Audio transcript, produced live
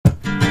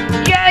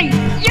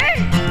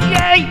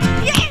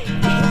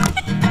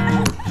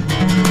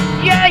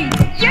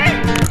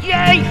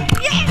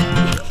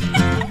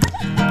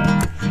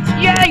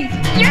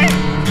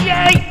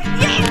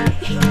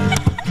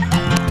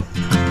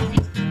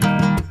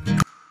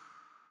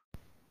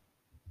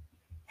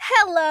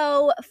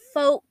Hello,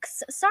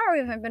 folks.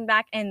 Sorry we haven't been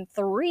back in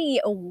 3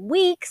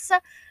 weeks.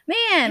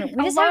 Man,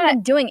 we just haven't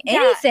been doing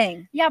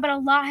anything. Yeah, but a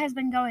lot has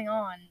been going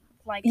on.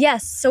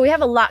 Yes, so we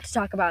have a lot to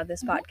talk about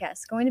this podcast.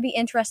 It's going to be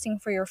interesting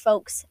for your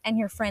folks and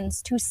your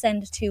friends to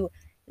send to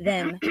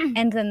them.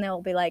 And then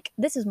they'll be like,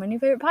 this is my new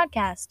favorite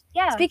podcast.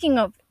 Yeah. Speaking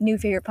of new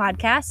favorite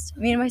podcasts,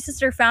 me and my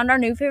sister found our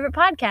new favorite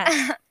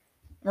podcast.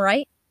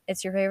 Right?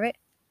 It's your favorite?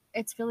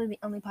 It's really the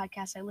only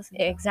podcast I listen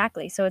to.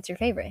 Exactly. So it's your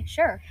favorite.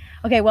 Sure.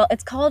 Okay, well,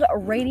 it's called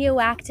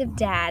Radioactive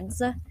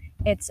Dads.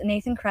 It's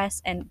Nathan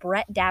Kress and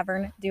Brett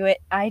Davern do it.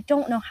 I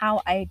don't know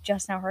how I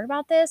just now heard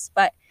about this,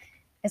 but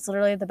it's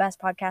literally the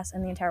best podcast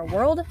in the entire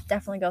world.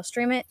 Definitely go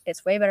stream it.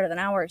 It's way better than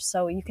ours,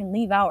 so you can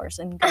leave ours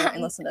and go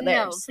and listen to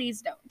theirs. No,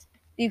 please don't.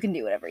 You can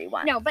do whatever you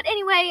want. No, but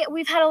anyway,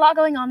 we've had a lot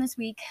going on this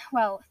week.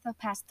 Well, the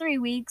past 3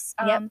 weeks.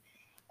 Yep.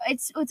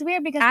 It's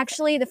weird because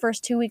actually the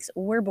first 2 weeks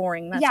were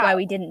boring. That's why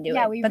we didn't do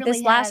it. We but really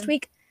this last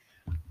week,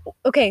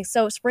 okay,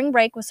 so spring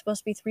break was supposed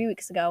to be 3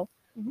 weeks ago.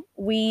 Mm-hmm.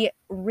 We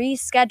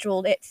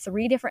rescheduled it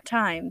 3 different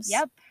times.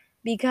 Yep.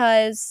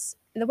 Because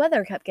the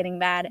weather kept getting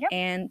bad.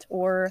 Yep.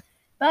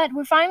 But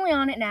we're finally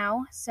on it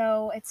now,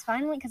 so it's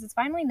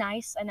finally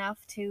nice enough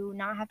to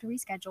not have to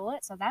reschedule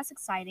it, so that's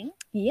exciting.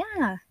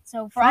 Yeah.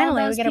 So for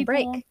finally all those we get a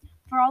break.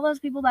 For all those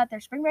people that their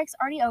spring break's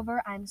already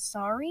over, I'm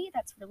sorry.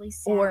 That's really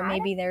sad. Or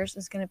maybe theirs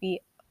is going to be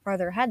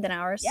farther ahead than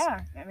ours.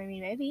 Yeah,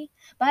 maybe.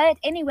 But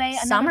anyway,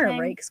 summer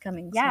break's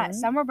coming. Yeah, soon.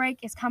 Summer break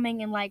is coming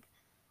in like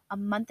a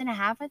month and a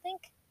half, I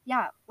think.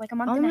 Yeah, like a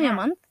month Only and a half. a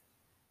month?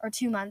 Or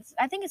 2 months.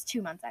 I think it's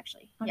 2 months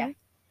actually. Okay. Yeah.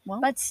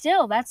 Well, but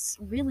still, that's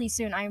really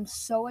soon. I am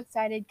so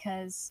excited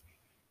because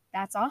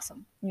that's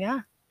awesome. Yeah.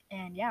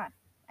 And yeah,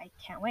 I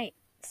can't wait.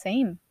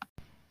 Same.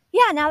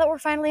 Yeah, now that we're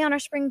finally on our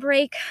spring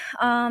break,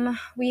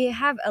 we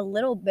have a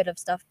little bit of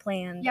stuff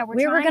planned. Yeah,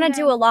 we were going to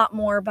do a lot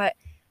more, but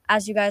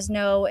as you guys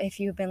know, if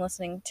you've been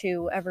listening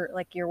to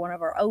you're one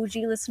of our OG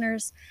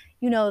listeners,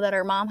 you know that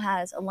our mom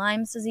has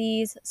Lyme's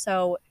disease,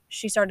 so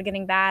she started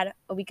getting bad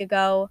a week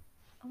ago.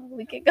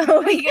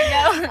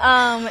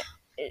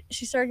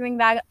 She started getting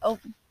bad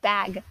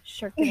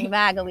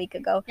a week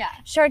ago. Yeah.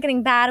 She started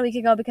getting bad a week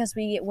ago because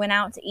we went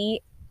out to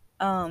eat.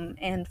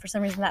 And for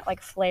some reason that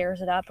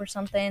flares it up or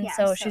something. Yeah,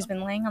 so she's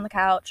been laying on the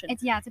couch. And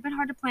it's a bit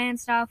hard to plan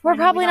stuff. We're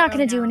probably not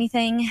going to do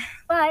anything.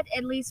 But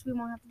at least we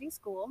won't have to do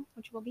school,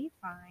 which will be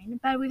fine.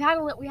 But we have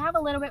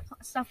a little bit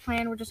stuff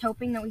planned. We're just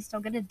hoping that we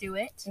still get to do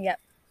it. Yep.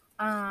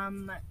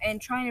 And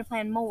trying to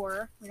plan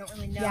more. We don't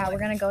really know. Yeah, we're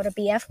going to go to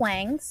BF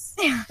Wang's.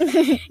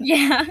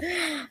 Yeah.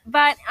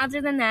 But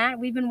other than that,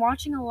 we've been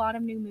watching a lot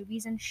of new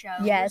movies and shows.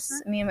 Yes.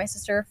 Me and my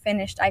sister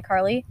finished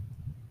iCarly.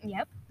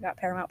 Yep. Got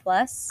Paramount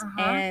Plus.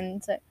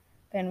 And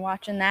been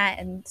watching that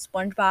and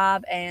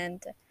SpongeBob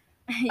and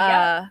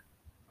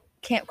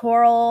Camp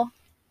Coral.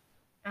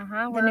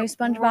 The new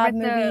SpongeBob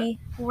movie.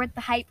 We're with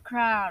the hype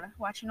crowd,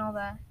 watching all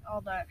the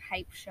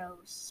hype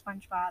shows.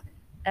 SpongeBob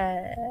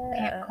and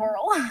Camp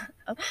Coral.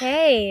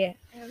 Okay.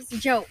 It was a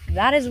joke.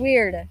 That is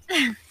weird.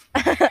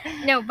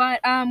 No, but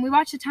we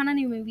watched a ton of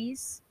new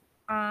movies.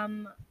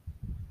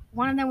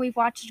 One of them we've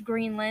watched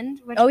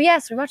Greenland. Which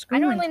yes, we watched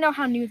Greenland. I don't really know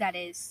how new that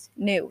is.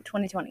 New,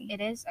 2020. It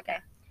is? Okay.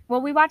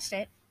 Well, we watched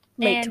it.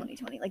 Late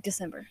 2020,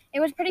 December.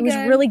 It was pretty good. It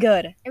was really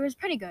good. It was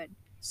pretty good.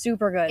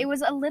 Super good. It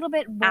was a little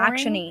bit boring.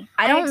 Action-y.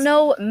 I don't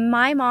know.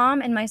 My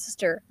mom and my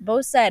sister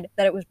both said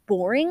that it was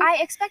boring. I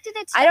expected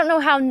it to. I don't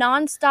know how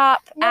nonstop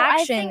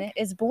action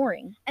is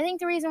boring. I think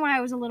the reason why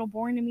it was a little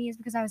boring to me is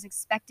because I was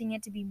expecting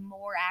it to be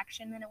more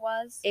action than it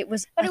was. It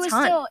was But it was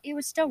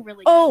still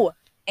really good. Oh,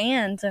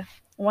 and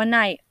one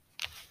night,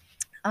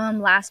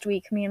 last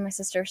week, me and my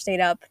sister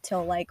stayed up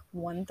till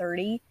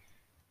 1:30.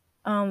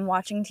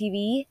 Watching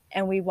TV,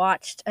 and we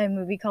watched a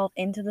movie called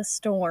Into the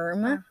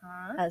Storm.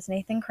 Has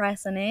Nathan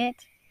Kress in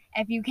it.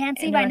 If you can't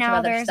see by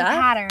now, there's a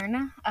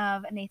pattern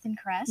of Nathan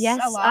Kress.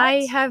 Yes, a lot.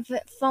 I have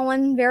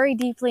fallen very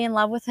deeply in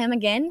love with him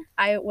again.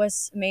 I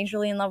was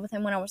majorly in love with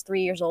him when I was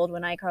 3 years old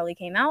when iCarly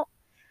came out.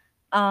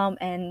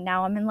 And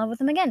now I'm in love with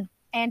him again.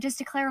 And just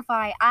to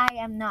clarify, I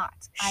am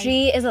not.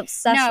 She is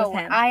obsessed with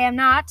him. No, I am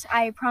not.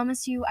 I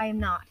promise you I am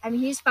not. I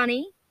mean, he's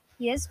funny.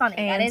 He is funny.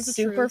 And that is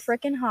super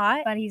freaking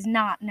hot. But he's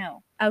not,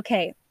 no.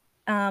 Okay.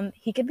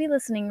 He could be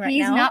listening right now.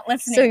 He's not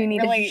listening. So you need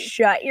to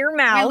shut your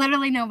mouth.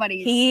 Literally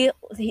nobody's.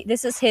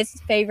 This is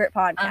his favorite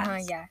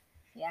podcast.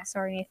 Yeah.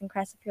 Sorry, Nathan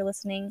Kress, if you're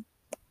listening.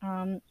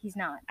 He's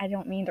not. I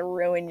don't mean to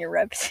ruin your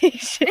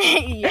reputation.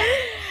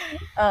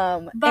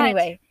 Yeah.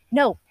 Anyway,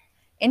 no.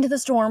 Into the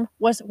Storm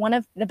was one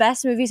of the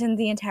best movies in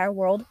the entire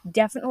world.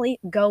 Definitely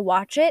go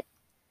watch it.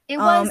 It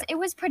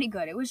was pretty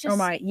good. It was just. Oh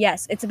my,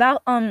 yes. It's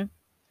about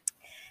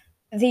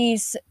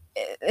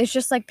it's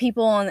just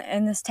people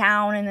in this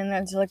town, and then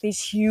there's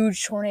these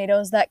huge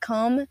tornadoes that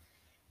come,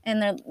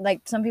 and they're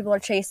some people are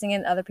chasing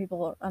it, other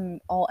people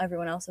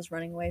everyone else is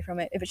running away from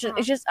it.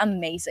 It's just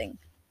amazing.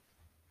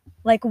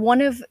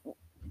 One of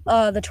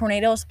the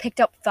tornadoes picked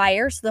up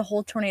fire, so the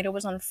whole tornado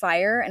was on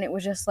fire, and it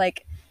was just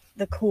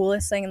the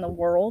coolest thing in the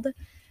world.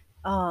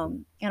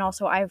 And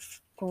also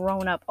I've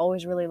grown up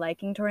always really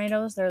liking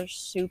tornadoes. They're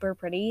super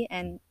pretty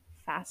and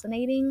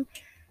fascinating.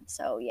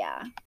 So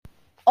yeah.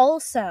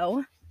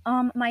 Also,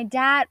 my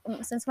dad,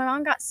 since my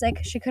mom got sick,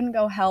 she couldn't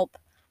go help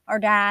our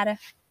dad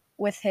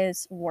with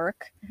his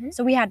work.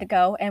 So we had to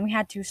go, and we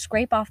had to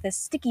scrape off this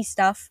sticky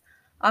stuff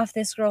off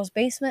this girl's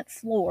basement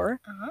floor,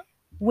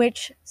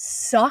 which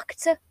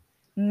sucked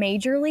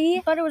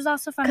majorly. But it was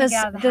also fun to get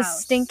out of the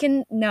house.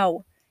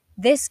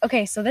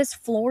 So this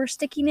floor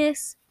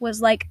stickiness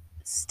was like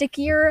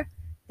stickier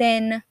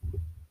than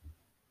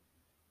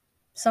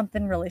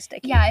something really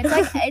sticky. Yeah,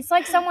 it's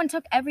like someone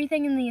took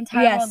everything in the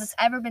entire world that's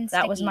ever been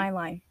sticky. That was my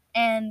line.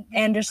 And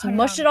just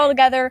mushed it all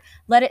together,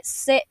 let it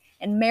sit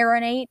and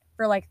marinate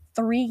for like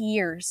 3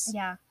 years.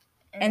 Yeah.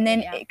 And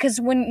then, because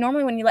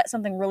normally when you let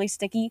something really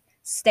sticky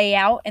stay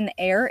out in the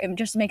air, it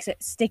just makes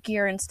it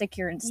stickier and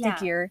stickier and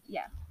stickier.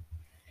 Yeah.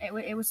 It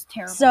was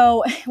terrible.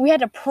 So we had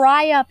to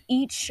pry up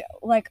each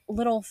like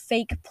little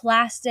fake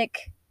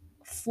plastic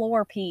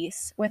floor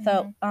piece with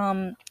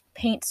a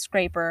paint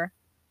scraper.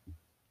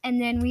 And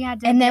then we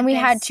had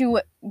to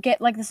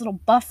get like this little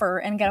buffer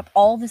and get up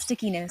all the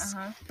stickiness.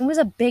 It was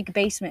a big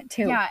basement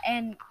too. Yeah,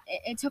 and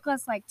it took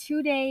us like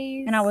 2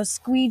 days. And I was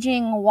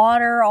squeegeeing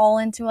water all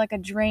into like a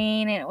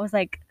drain, and it was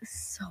like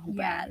so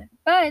bad.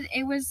 But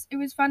it was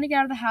fun to get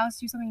out of the house,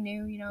 do something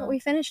new, you know. But we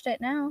finished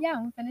it now.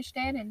 Yeah, we finished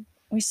it, and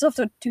we still have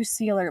to do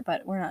sealer,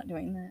 but we're not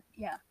doing that.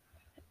 Yeah.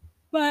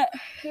 But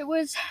it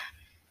was.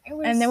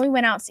 And then we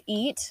went out to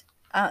eat.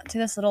 To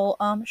this little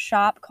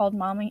shop called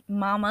Mommy's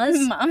Tamale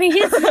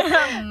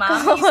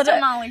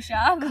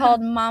Shop.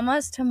 Called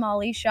Mama's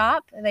Tamale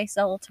Shop. They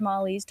sell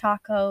tamales,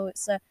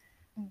 tacos,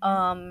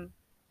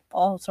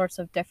 all sorts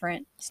of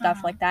different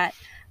stuff like that.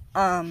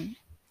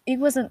 It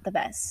wasn't the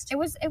best. It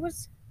was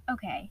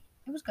okay.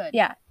 It was good.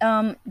 Yeah.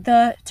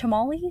 The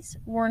tamales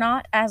were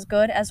not as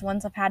good as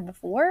ones I've had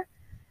before.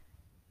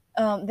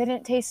 They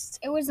didn't taste.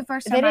 It was the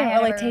first time they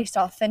didn't really taste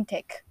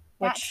authentic.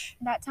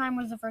 That time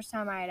was the first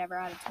time I had ever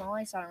had a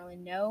tamale, so I don't really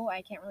know.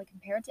 I can't really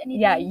compare it to anything.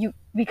 Yeah,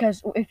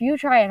 because if you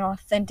try an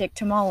authentic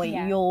tamale,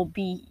 you'll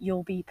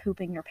be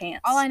pooping your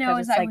pants. All I know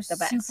is that it was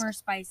super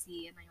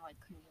spicy, and I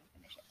couldn't even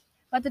finish it.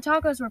 But the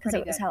tacos were pretty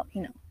good. It was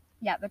jalapeno.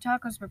 Yeah, the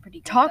tacos were pretty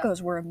good.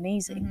 Tacos were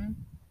amazing.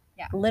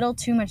 Yeah, a little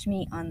too much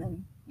meat on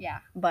them. Yeah,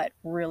 but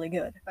really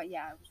good. But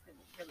yeah, it was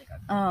really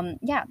good.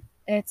 Yeah,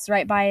 it's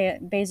right by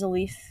Basil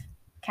Leaf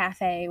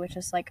Cafe, which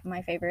is like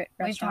my favorite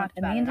restaurant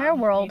in the entire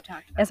world.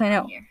 Yes, I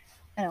know.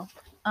 I know.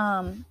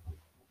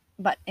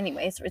 But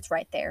anyway, it's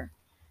right there.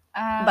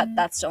 But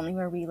that's only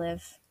where we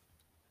live.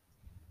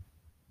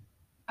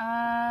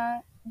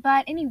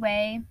 But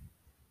anyway,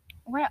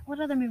 what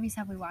other movies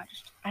have we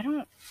watched? I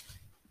don't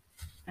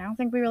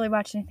think we really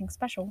watched anything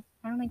special.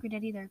 I don't think we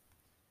did either.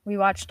 We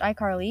watched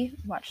iCarly,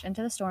 watched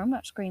Into the Storm,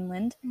 watched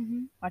Greenland,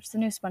 watched the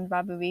new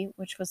SpongeBob movie,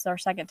 which was our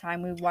second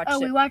time we watched it.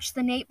 We watched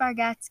the Nate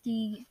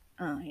Bargatze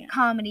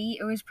comedy.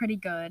 It was pretty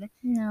good.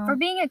 No. For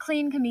being a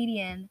clean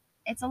comedian,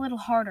 it's a little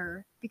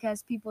harder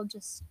because people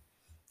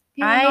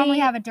normally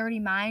have a dirty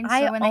mind.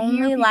 So when they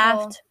hear people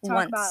laughed talk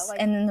once, about,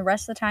 and then the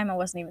rest of the time I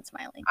wasn't even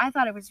smiling. I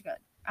thought it was good.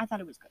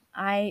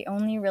 I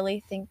only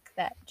really think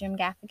that Jim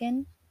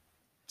Gaffigan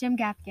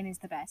is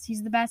the best.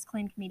 He's the best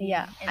clean comedian.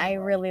 Yeah, I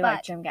really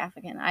like Jim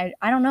Gaffigan. I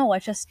don't know.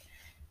 It's just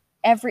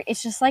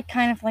it's just like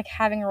kind of like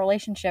having a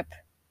relationship.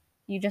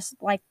 You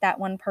just like that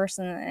one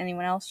person, and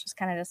anyone else just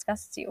kind of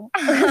disgusts you.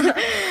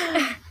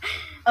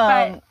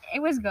 But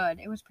it was good.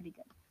 It was pretty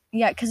good.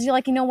 Yeah, because you're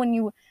like,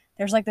 when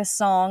there's like this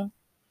song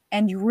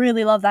and you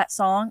really love that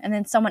song and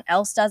then someone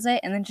else does it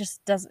and then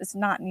it's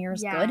not near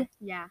as good.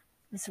 Yeah.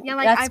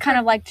 That's kind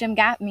of like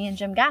me and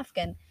Jim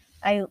Gaffigan.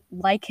 I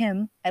like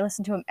him. I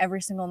listen to him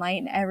every single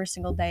night and every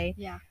single day.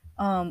 Yeah.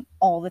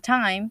 All the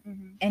time.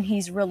 And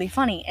he's really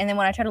funny. And then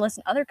when I try to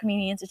listen to other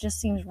comedians, it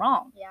just seems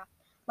wrong. Yeah.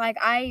 Like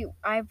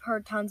I've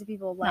heard tons of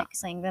people not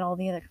saying that all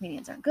the other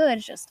comedians aren't good.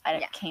 It's just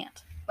I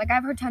can't. Like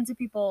I've heard tons of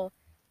people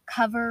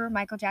cover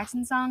Michael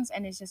Jackson songs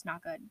and it's just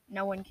not good.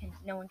 No one can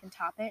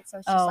top it. So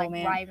it's just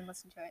why even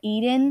listen to it?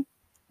 Eden,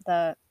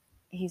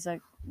 he's a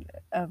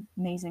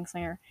amazing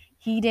singer.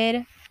 He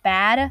did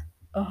Bad.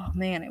 Oh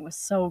man, it was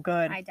so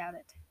good. I doubt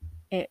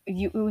it.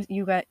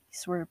 You guys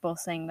were both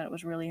saying that it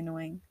was really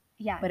annoying.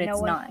 Yeah, but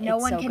it's not. No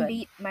one can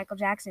beat Michael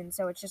Jackson,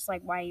 so it's just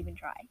like why even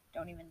try?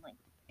 Don't even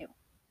do.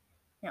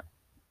 No.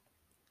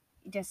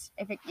 Just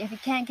if it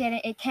can't get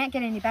it can't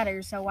get any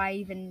better, so why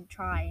even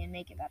try and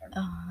make it better?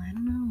 Oh, I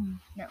don't know.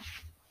 No.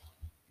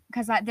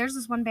 Because there's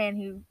this one band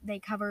who they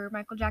cover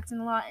Michael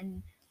Jackson a lot,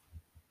 and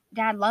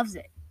Dad loves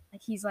it.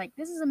 Like he's like,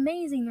 this is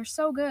amazing, they're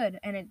so good,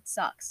 and it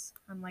sucks.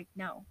 I'm like,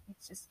 no,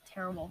 it's just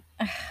terrible.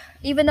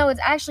 Even though it's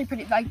actually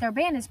pretty, like their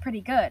band is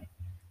pretty good,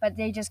 but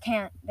they just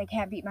can't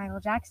beat Michael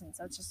Jackson.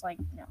 So it's just like,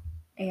 no,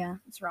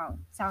 it's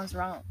wrong. Sounds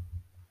wrong.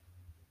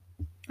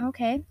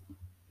 Okay,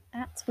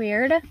 that's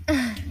weird.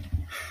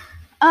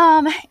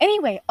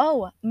 Anyway,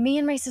 me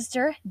and my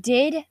sister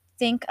did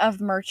think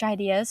of merch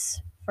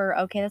ideas for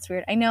Okay, That's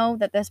Weird. I know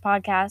that this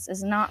podcast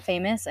is not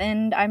famous,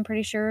 and I'm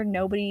pretty sure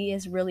nobody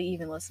is really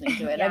even listening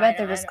to it. Yeah, I bet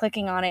they're just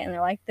clicking on it, and they're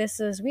like, this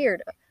is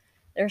weird.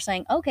 They're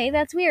saying, okay,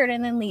 that's weird,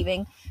 and then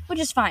leaving, which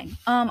is fine.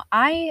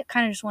 I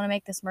kind of just want to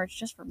make this merch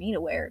just for me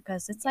to wear,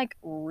 because it's, like,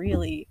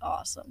 really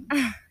awesome.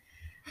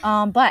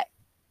 But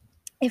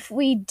if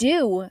we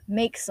do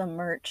make some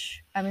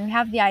merch, I mean, we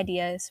have the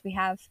ideas. We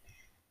have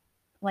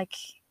like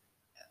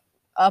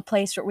a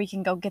place where we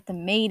can go get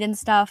them made and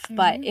stuff.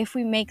 But if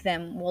we make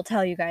them, we'll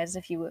tell you guys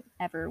if you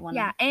ever want.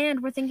 Yeah,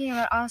 and we're thinking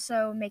about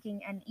also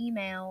making an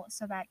email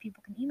so that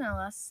people can email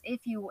us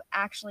if you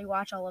actually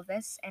watch all of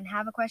this and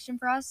have a question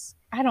for us.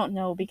 I don't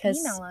know, because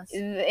Email us.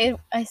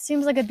 it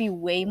seems like it'd be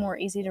way more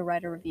easy to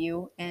write a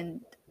review,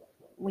 and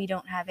we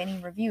don't have any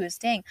reviews.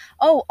 Dang.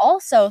 Oh,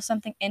 also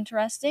something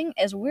interesting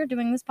is we're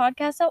doing this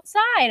podcast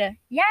outside.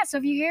 Yeah, so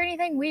if you hear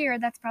anything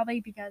weird, that's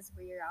probably because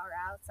we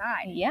are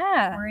outside.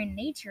 Yeah. We're in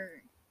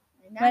nature.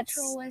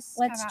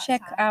 Let's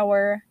check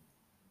our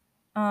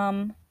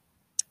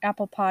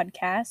Apple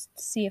Podcasts,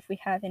 see if we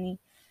have any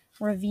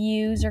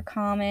reviews or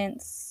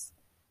comments.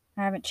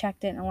 I haven't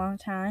checked it in a long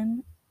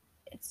time.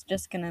 It's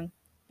just gonna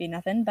be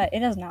nothing, but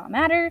it does not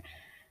matter.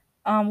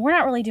 We're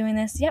not really doing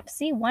this. Yep,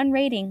 see, 1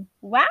 rating.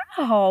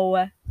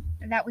 Wow.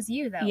 That was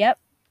you, though. Yep,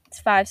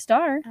 it's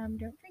 5-star. Don't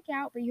freak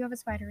out, but you have a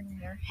spider in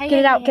here. Hey, Get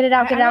it out, get it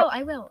out, get it out.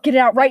 I will. Get it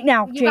out right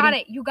now, You got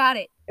it. You got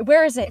it.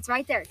 Where is it? It's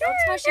right there. Don't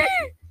smush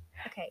it.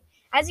 Okay.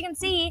 As you can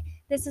see,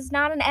 this is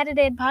not an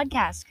edited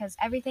podcast because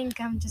everything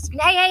comes just.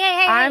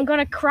 Hey! I'm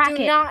gonna crack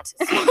do it. not.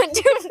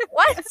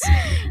 What?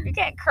 You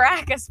can't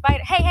crack a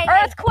spider. Hey!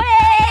 Earthquake!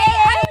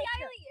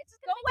 Eiley, it's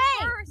just Go gonna away.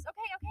 get worse.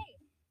 Okay.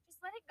 Just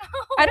let it go.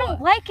 I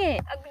don't like it.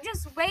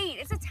 Just wait.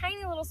 It's a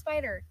tiny little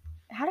spider.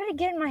 How did it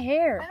get in my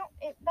hair?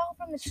 It fell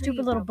from the tree.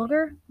 Stupid little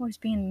booger. Always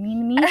being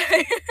mean to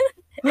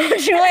me.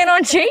 She laying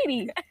on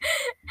Shady.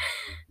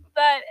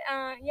 But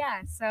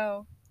yeah.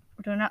 So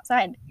we're doing it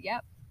outside.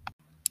 Yep.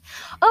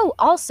 Oh,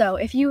 also,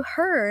 if you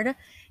heard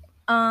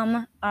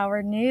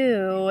our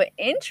new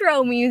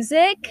intro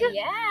music,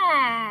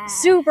 yeah,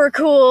 super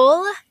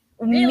cool.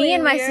 Really Me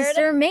and my weird.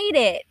 sister made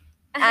it,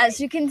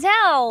 as you can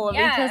tell,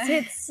 Yeah. because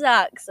it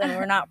sucks, and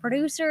we're not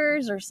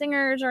producers or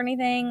singers or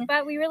anything.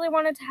 But we really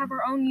wanted to have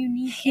our own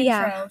unique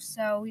intro,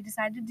 so we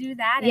decided to do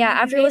that. Yeah, and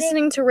if after you hate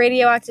listening to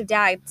Radioactive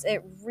Dads,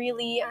 it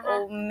really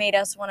made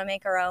us want to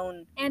make our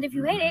own. and if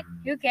you hate it,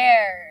 who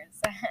cares?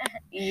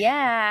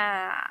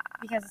 Yeah.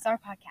 Because it's our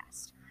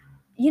podcast.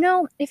 You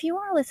know, if you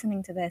are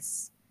listening to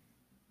this,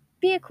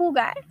 be a cool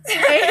guy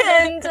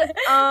and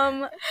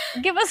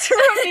give us a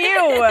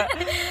review.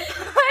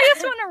 I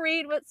just want to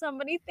read what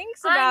somebody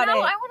thinks about I know.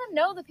 it. I want to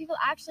know that people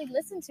actually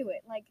listen to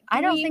it. Like,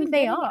 I don't think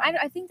they are.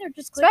 I think they're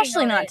just clicking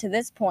Especially on not it. to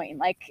this point.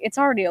 Like, it's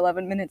already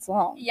 11 minutes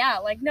long. Yeah,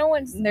 like no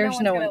one's. There's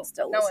no one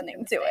still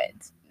listening to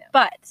it. No.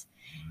 But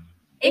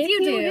if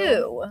you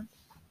do,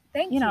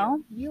 thank you. You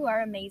know, you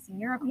are amazing.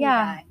 You're a cool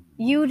yeah, guy.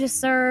 you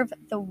deserve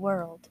the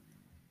world.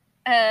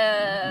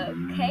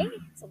 Okay.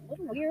 It's a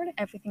little weird.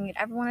 Everything you'd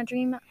ever want to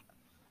dream.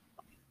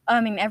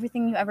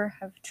 Everything you ever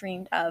have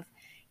dreamed of,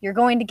 you're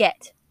going to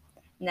get.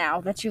 Now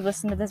that you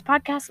listen to this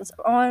podcast, it's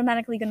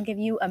automatically going to give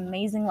you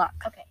amazing luck.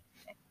 Okay.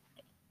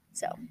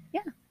 So,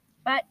 yeah.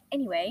 But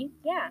anyway,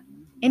 yeah.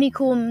 Any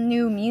cool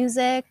new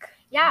music?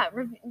 Yeah,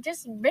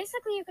 just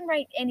basically you can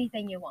write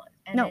anything you want.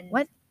 And No, then...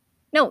 what?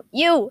 No,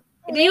 you.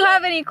 Do you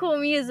have any cool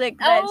music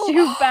that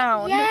you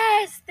found?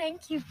 Yes,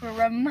 thank you for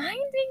reminding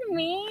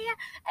me.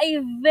 A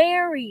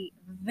very,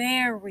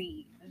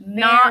 very,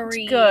 Not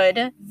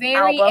good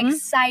very album.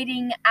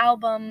 exciting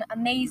album.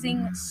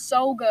 Amazing,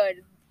 so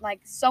good.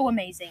 Like, so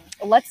amazing.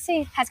 Let's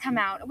see. Has come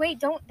out. Wait,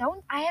 don't.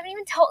 I haven't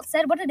even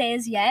said what it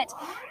is yet.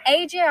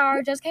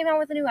 AJR just came out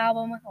with a new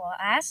album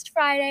last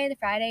Friday.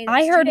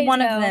 I heard one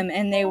ago. of them,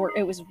 and it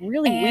was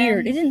really And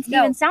weird. It didn't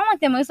even sound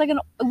like them. It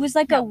was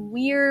like a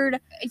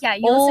weird Yeah,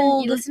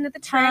 you listen to the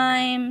track.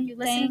 time. You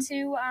listen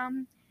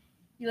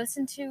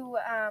to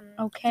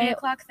Okay. 3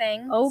 o'clock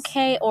thing.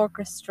 Okay,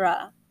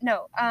 orchestra.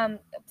 No,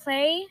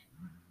 play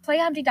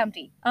Humpty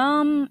Dumpty.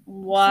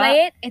 What?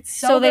 Play it. It's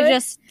so they good.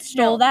 just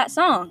stole that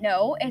song.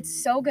 No,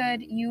 it's so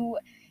good.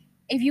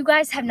 If you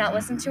guys have not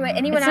listened to it,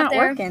 anyone It's out not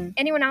there, working.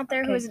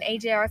 who is an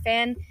AJR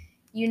fan,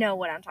 you know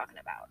what I'm talking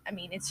about. I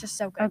mean, it's just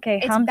so good. Okay,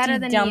 it's Humpty better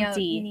than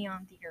Dumpty.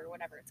 Neon Theater or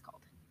whatever it's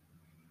called.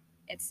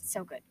 It's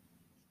so good.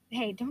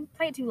 Hey, don't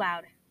play it too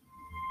loud.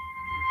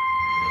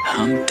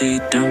 Humpty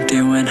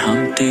Dumpty went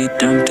Humpty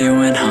Dumpty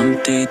went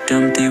Humpty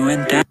Dumpty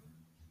went down.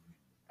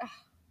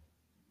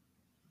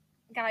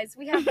 Guys,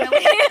 we have really,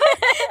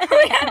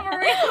 we have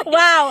really,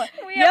 Wow.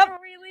 we Yep. have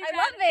really I bad-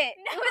 love it.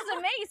 No. It was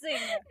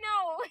amazing.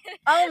 No.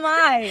 Oh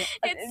my.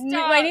 It's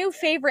My new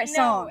favorite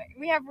song. No,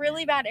 we have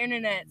really bad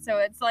internet, so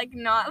it's like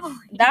not.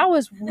 That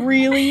was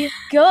really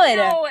good.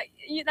 No,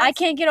 I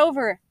can't get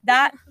over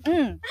that.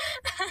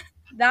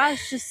 That was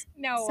just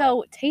No.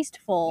 so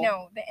tasteful.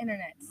 No, the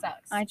internet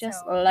sucks. I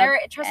just so love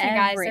trust me,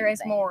 guys, there is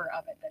everything. more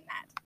of it than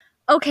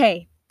that.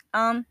 Okay.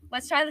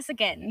 Let's try this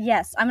again.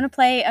 Yes, I'm gonna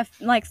play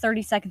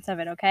 30 seconds of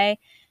it. Okay.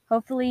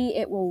 Hopefully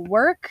it will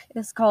work.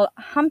 This is called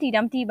Humpty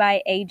Dumpty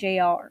by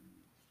AJR.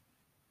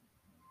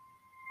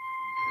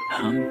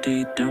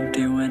 Humpty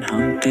Dumpty went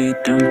Humpty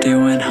Dumpty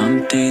went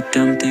Humpty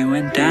Dumpty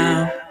went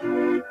down.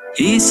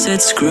 He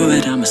said, "Screw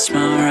it, I'ma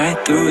smile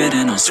right through it,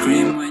 and I'll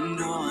scream when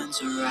no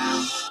one's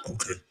around."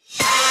 Okay.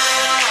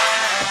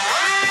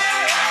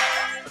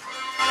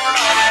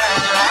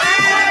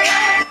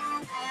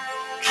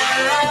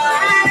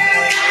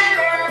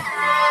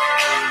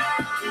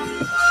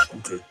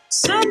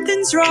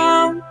 something's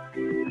wrong,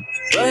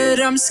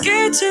 but I'm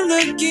scared to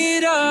look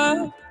it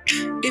up.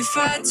 If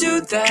I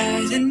do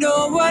that and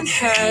no one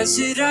has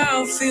it,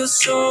 I'll feel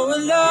so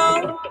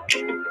alone.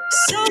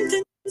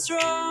 Something's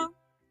wrong.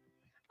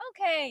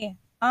 Okay.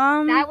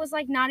 That was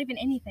like not even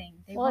anything.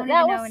 They Well, won't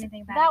that even know was-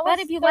 anything about that it. But was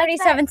if you like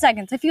 37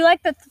 seconds. If you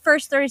like the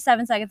first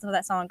 37 seconds of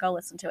that song, go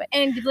listen to it.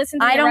 and listen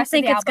to I the don't rest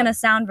think of the it's album. gonna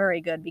sound very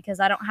good because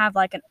I don't have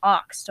like an aux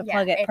to Yeah,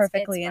 plug it it's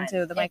perfectly fine. into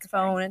the It's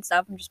microphone fine. and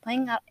stuff. I'm just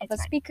playing out of It's a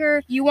fine.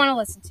 speaker. You want to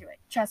listen to it.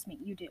 Trust me,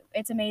 you do.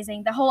 It's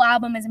amazing. The whole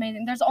album is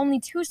amazing. There's only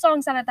 2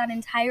 songs out of that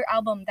entire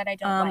album that I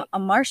don't like. A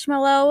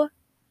Marshmello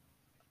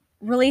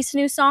released a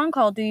new song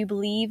called "Do You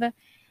Believe."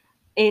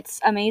 It's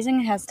amazing.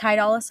 It has Ty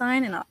Dolla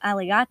 $ign and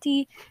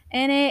Alligati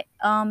in it.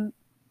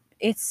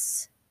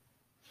 It's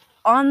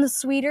on the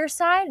sweeter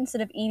side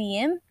instead of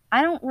EDM.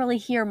 I don't really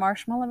hear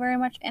Marshmello very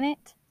much in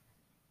it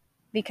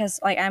because,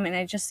 like, I mean,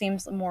 it just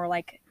seems more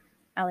like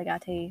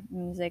Alligati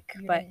music,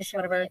 You but didn't it's show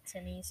whatever. it to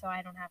me, so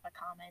I don't have a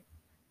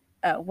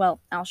comment. Well,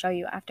 I'll show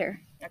you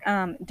after,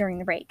 Okay. during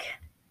the break.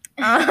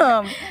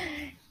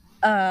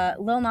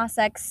 Lil Nas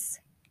X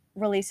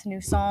released a new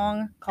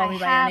song, Call Me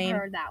By Your I have Name.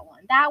 heard that one.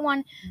 That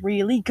one,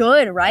 Really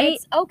good, right?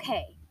 it's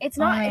okay. It's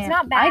not. Oh, it's man.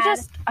 not bad.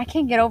 I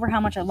can't get over how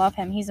much I love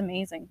him. He's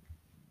amazing.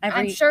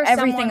 I'm sure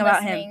everything someone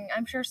about him. listening.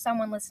 I'm sure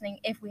someone listening.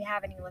 If we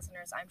have any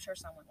listeners, I'm sure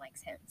someone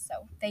likes him,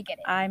 so they get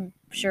it. I'm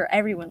sure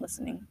everyone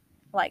listening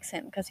likes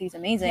him because he's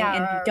amazing.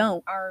 And if you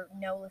don't, our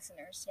no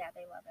listeners, yeah,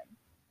 they love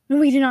him.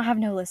 we do not have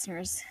no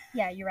listeners.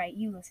 Yeah, you're right.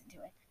 You listen to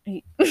it.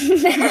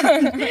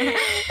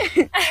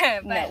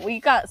 No, But we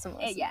got some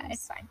listeners. yeah,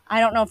 it's fine. I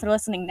don't know if they're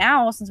listening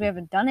now since we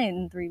haven't done it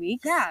in 3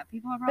 weeks. Yeah,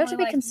 people are We probably have to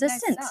be like, "You guys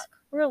consistent. suck."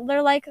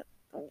 They're like,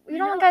 I you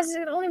know. guys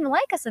don't even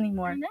like us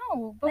anymore. I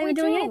know, but Not we even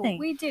do. doing anything.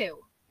 We do.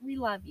 We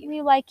love you.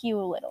 We like you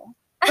a little.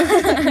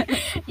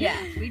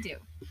 Yeah, we do.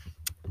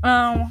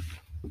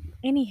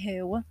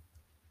 Anywho,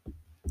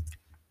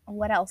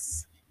 what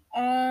else?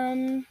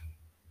 I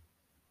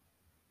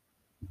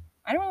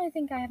don't really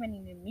think I have any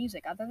new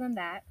music other than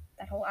that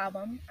whole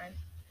album. I'm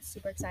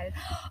super excited.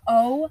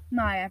 Oh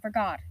my, I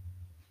forgot.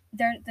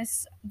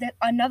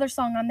 Another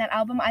song on that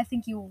album I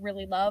think you'll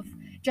really love.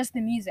 Just the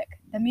music.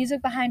 The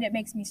music behind it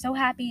makes me so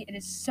happy. It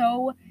is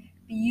so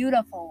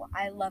beautiful.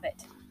 I love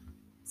it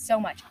so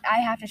much. I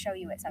have to show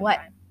you it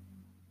sometime.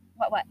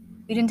 What?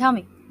 You didn't tell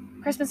me.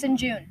 Christmas in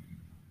June.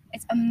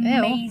 It's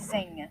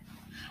amazing.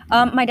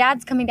 My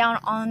dad's coming down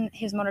on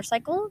his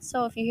motorcycle,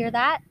 so if you hear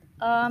that,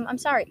 I'm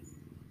sorry.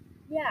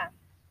 Yeah.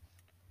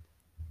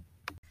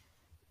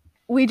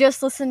 We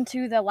just listened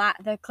to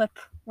the clip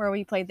where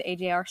we played the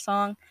AJR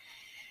song,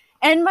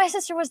 and my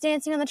sister was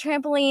dancing on the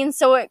trampoline,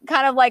 so it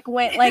kind of like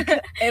went like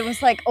it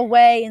was like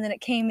away, and then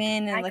it came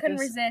in, and I like couldn't it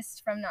was,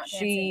 resist from not dancing.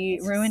 she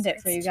It's ruined just-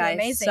 it for it's you too guys.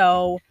 amazing.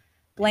 So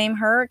blame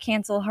her,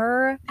 cancel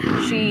her.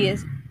 She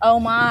is. Oh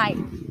my!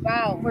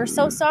 Wow. We're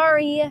so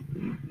sorry.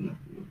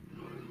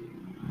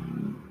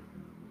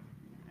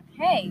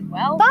 Okay,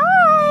 well.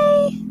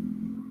 Bye.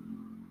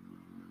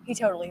 He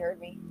totally heard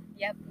me.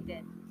 Yep, we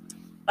did.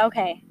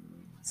 Okay,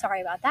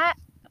 sorry about that.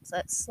 That was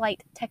a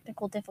slight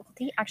technical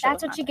difficulty. Actually,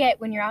 That's what you get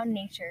when you're out in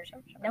nature.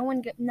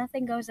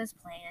 Nothing goes as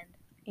planned.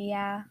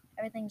 Yeah.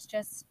 Everything's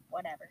just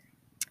whatever.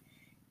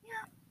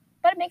 Yeah.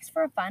 But it makes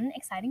for a fun,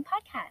 exciting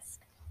podcast.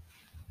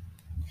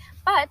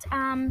 But,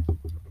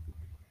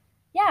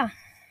 yeah.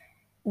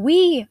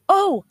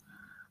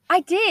 I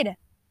did.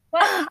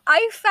 What?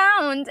 I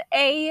found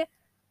a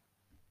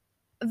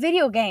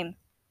video game.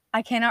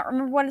 I cannot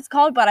remember what it's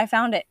called, but I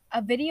found it.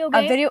 A video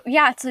game?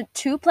 It's a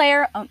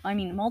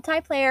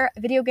multiplayer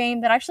video game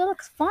that actually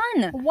looks fun.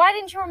 Why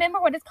didn't you remember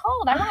what it's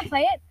called? I want to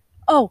play it.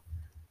 Oh,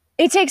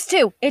 It Takes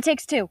Two. It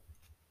Takes Two.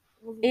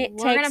 We're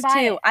gonna buy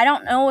it. I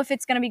don't know if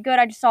it's going to be good.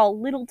 I just saw a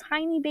little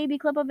tiny baby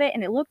clip of it,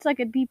 and it looked like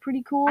it'd be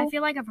pretty cool. I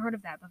feel like I've heard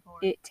of that before.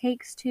 It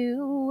Takes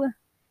Two.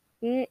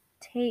 It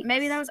Takes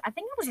Maybe that was, I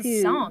think it was a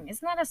Two. song.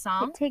 Isn't that a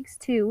song? It Takes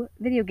Two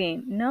video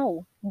game.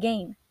 No,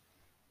 game.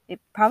 It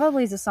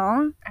probably is a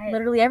song.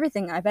 Literally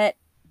everything, I bet,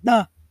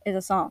 is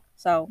a song.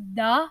 So,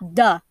 Duh.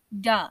 duh.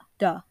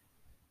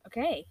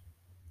 Okay.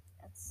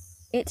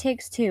 That's It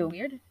Takes Two.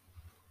 weird.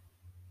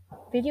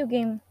 Video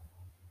game.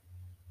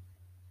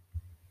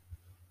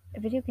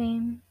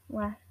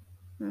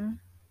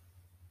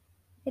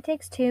 It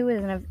Takes Two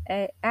is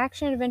an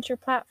action adventure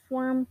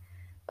platformer.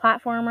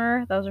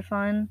 Those are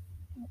fun.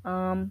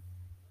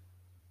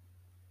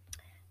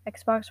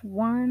 Xbox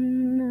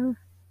One.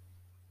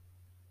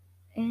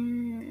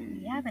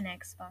 And We have an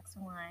Xbox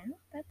One.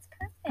 That's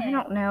perfect. I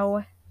don't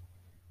know.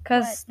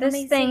 Because What? Let this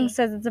me thing see.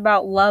 says it's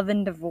about love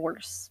and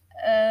divorce.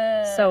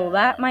 So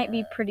that might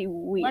be pretty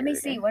weird. Let me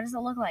see. What does it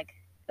look like?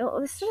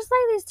 It's just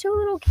like these two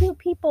little cute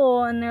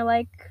people, and they're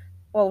like,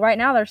 well, right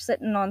now they're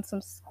sitting on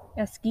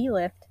a ski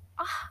lift.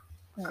 Ah,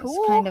 Let's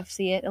cool. kind of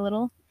see it a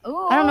little.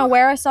 Ooh. I don't know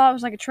where I saw it. It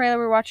was like a trailer.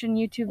 We were watching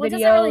YouTube Well, it videos.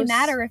 doesn't really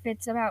matter if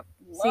it's about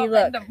See,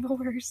 love and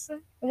divorce.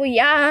 Well,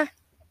 yeah.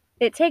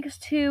 It Takes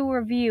Two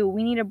review.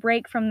 We need a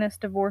break from this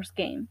divorce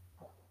game.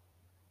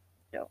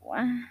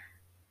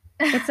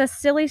 It's a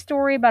silly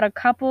story about a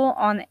couple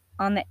on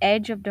the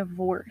edge of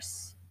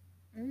divorce.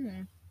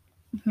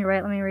 You're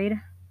right. Let me read.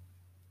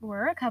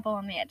 We're a couple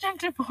on the edge of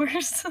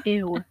divorce.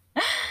 Ew.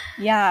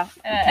 Yeah.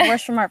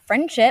 Divorce from our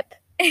friendship.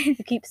 You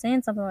keep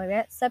saying something like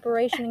that.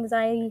 Separation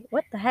anxiety.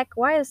 What the heck?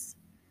 Why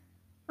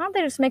don't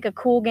they just make a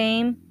cool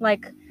game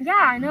like Yeah,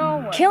 I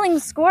know. killing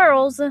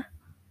squirrels?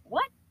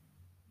 What?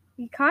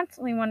 You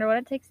constantly wonder what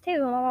it takes to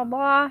blah blah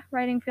blah.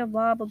 Writing field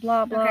blah blah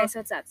blah blah. Okay, so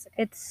it's that.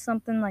 It's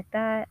something like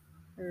that.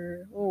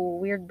 Or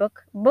weird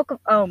book. Book of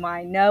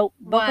Book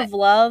What? of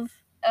Love.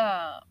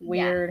 Yeah,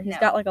 Weird. He's no.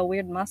 got like a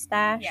weird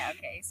mustache. Yeah,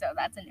 okay, so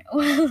that's a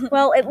no.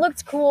 Well, it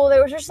looked cool. They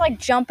were just like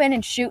jumping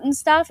and shooting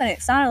stuff, and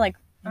it sounded like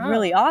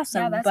really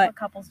awesome. Yeah, that's but what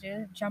couples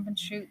do. Jump and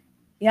shoot.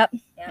 yep,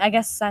 Yeah. I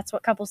guess that's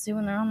what couples do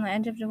when they're on the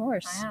edge of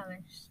divorce. Yeah, they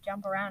just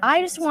jump around. and I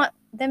shoot just and want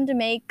them to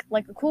make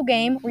like a cool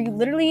game where you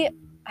literally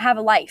have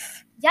a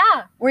life, stuff.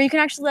 Yeah, where you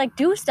can actually like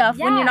do stuff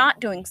when Yeah. you're not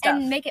doing stuff.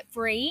 and make it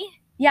free.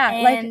 yeah,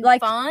 And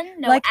like fun.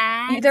 No like,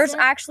 ads. there's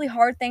actually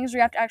hard things where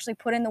you have to actually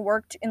put in the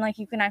work and like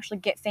you can actually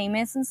get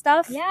famous and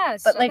stuff. Yeah,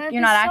 But so like that'd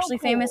you're be not so actually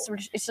famous. cool.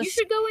 It's You just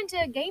should go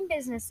into game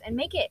business and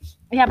make it,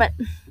 yeah, but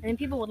and then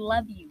people would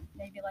love you.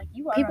 They'd be like,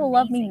 "You are people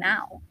love me amazing."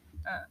 now.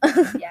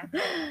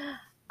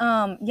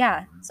 Yeah.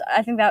 Yeah. So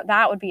I think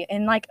that would be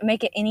and like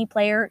make it any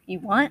player you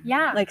want.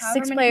 Yeah. Like however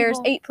 6 many players,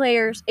 people- 8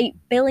 players, 8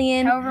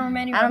 billion. However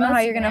many. I don't know how remotes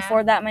you're you gonna have.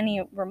 afford that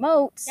many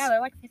remotes. Yeah,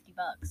 they're like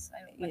 $50.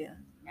 I mean, like,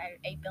 Yeah.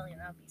 8 billion.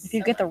 That would be. If you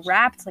so get the much.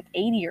 wrap, it's like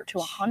 80 or to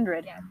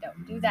 100. Yeah,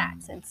 don't do that.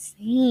 It's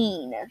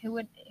insane. Who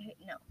would?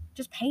 No,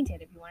 just paint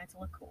it if you want it to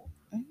look cool.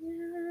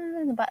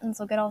 The buttons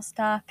will get all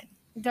stuck.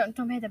 Don't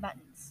paint the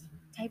buttons.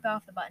 Tape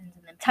off the buttons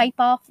and then Type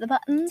off the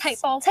buttons. Tape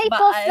off Tape the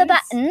off the buttons.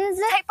 buttons.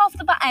 tape off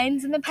the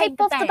buttons and then paint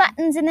Tape off the thing.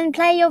 buttons and then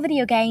play your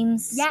video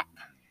games. Yep.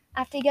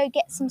 After you go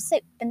get some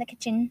soup in the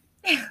kitchen.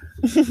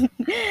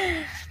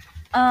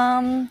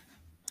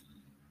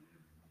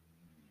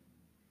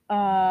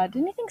 Did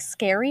anything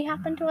scary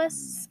happen to us?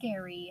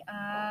 Scary.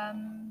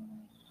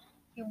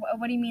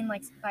 What do you mean,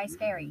 like by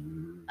scary?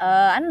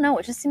 I don't know.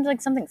 It just seems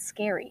like something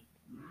scary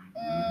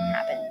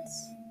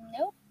happens.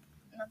 Nope,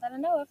 not that I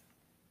know of.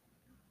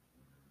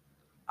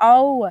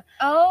 Oh,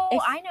 Oh,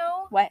 If- I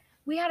know. what?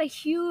 We had a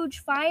huge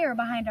fire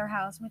behind our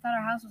house. We thought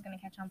our house was gonna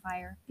catch on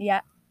fire.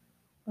 Yeah.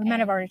 We might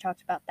have already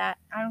talked about that.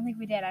 I don't think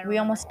we did. I don't We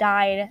remember. almost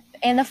died.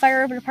 And the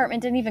fire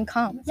department didn't even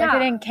come. It's like Yeah.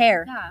 they didn't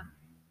care. Yeah.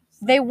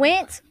 They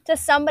went to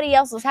somebody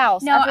else's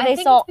house No, after I they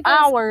think saw it's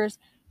because- ours.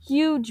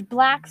 Huge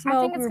black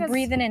smoke. it's We were 'cause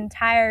breathing in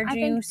tire I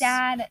juice.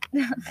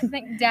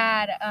 think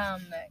Dad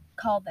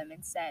called them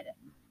and said,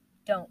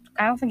 "Don't."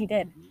 I don't think he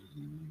did.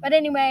 But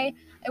anyway,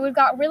 we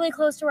got really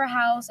close to our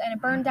house and it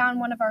burned down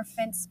one of our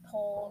fence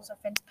poles or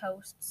fence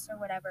posts or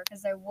whatever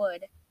because they're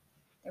wood.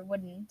 They're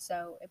wooden,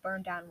 so it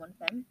burned down one of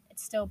them.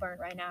 It's still burnt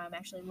right now. I'm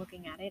actually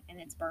looking at it and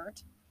it's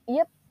burnt.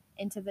 Yep.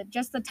 Into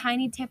just the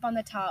tiny tip on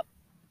the top.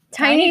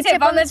 Tiny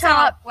tip on the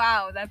top.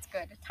 Wow, that's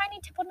good. A tiny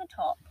tip on the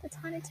top. The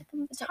tiny tip on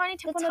the The top. tiny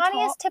tip The on the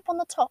tiniest top. tip on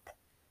the top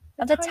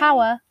of the tiny-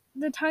 tower.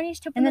 The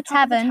tiniest tip In on the the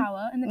top tavern. of the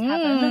tower. In the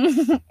tavern.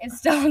 Mm. It's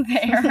still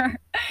there.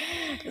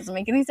 Doesn't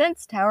make any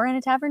sense. Tower and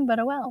a tavern, but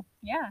oh well.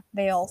 Yeah.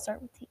 They all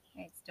start with T.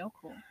 It's still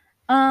cool.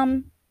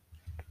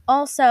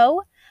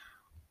 Also,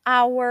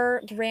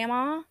 our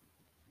grandma,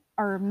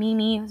 or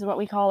Mimi is what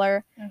we call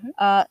her,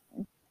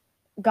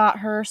 got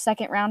her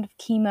second round of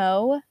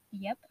chemo,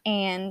 Yep.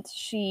 and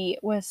she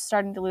was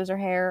starting to lose her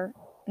hair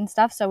and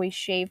stuff, so we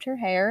shaved her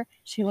hair.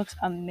 She looks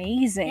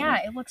amazing. Yeah,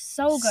 it looks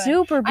so good.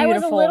 Super I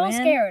beautiful. was a little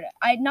man. scared.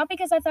 Not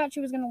because I thought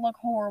she was gonna look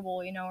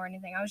horrible, or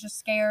anything. I was just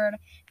scared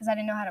because I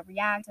didn't know how to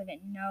react. I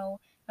didn't know,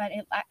 but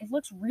it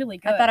looks really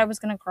good. I thought I was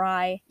gonna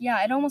cry,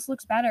 yeah, it almost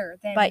looks better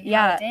than but how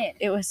yeah, it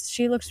did.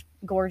 she looks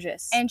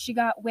gorgeous. And she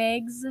got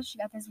wigs. She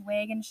got this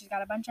wig, and she's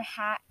got a bunch of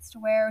hats to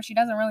wear. She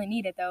doesn't really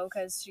need it though,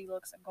 because she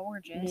looks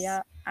gorgeous.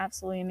 yeah,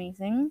 absolutely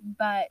amazing.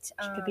 But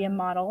She could be a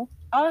model.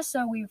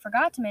 also, we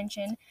forgot to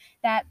mention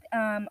that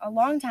a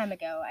long time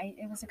ago,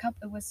 it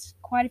was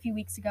quite a few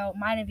weeks ago, it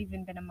might have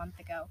even been a month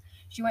ago,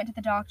 she went to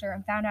the doctor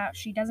and found out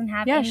she doesn't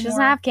have Yeah, she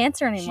doesn't have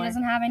cancer anymore. She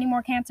doesn't have any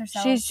more cancer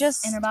cells She's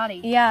just in her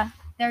body. Yeah.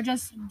 They're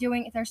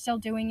still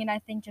doing it, I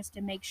think, just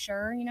to make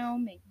sure,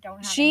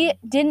 don't have She any.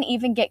 didn't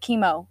even get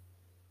chemo.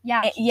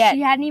 Yeah, yet.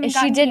 she hadn't even She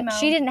gotten didn't. chemo.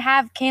 She didn't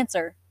have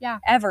cancer. Yeah.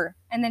 Ever.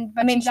 And then,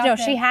 but I mean, she got no,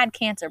 the- she had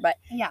cancer, but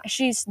Yeah.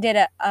 she did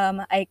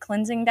a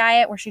cleansing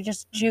diet where she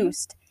just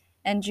juiced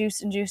and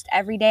juiced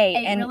every day,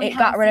 Ate and really it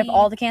got rid of healthy.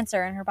 all the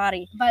cancer in her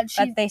body. But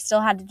But they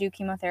still had to do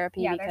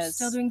chemotherapy they're because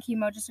still doing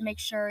chemo just to make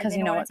sure. because they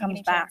don't wanna it take comes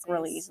any back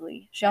really chances.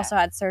 easily. She Yeah. also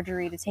had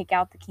surgery to take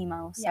out the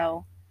chemo,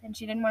 so And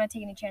she didn't want to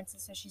take any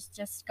chances, so she's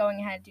just going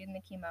ahead and doing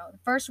the chemo. The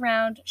first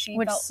round, she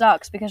which felt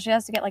sucks because she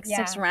has to get like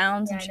 6 Yeah.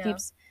 rounds Yeah, and I she know.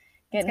 keeps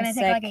it's getting gonna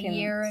sick. take like a and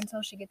year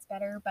until she gets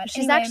better. But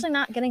she's anyway, actually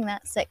not getting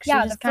that sick. She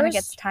Yeah, just the kind of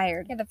first- gets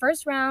tired. Yeah, the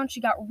first round she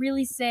got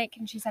really sick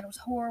and she said it was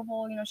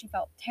horrible. She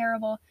felt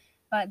terrible.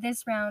 But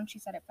this round she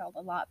said it felt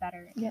a lot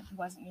better. Yep. It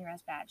wasn't near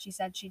as bad. She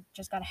said she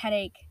just got a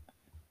headache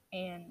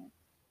and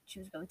she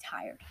was really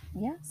tired.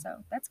 Yeah.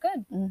 So that's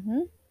good. Mm-hmm.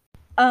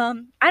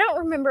 I don't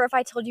remember if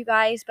I told you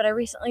guys, but I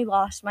recently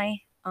lost my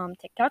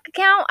TikTok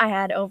account. I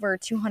had over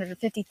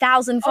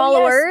 250,000 Oh, yes.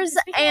 followers,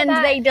 Speaking of and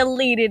that- they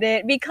deleted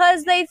it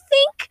because they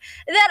think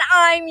that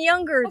I'm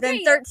younger than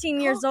Okay, 13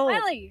 years old.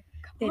 Riley,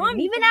 They calm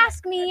didn't even down.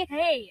 ask me.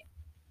 Hey,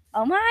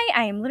 Oh my,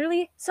 I am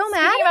literally so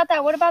mad. speaking about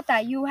that, what about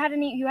that? You had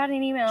an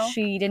email.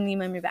 She didn't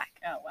email me back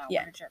Oh wow,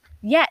 Yeah. what a jerk.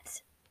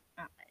 yet.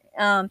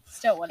 Oh.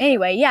 Still, what?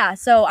 Anyway, yeah,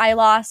 so I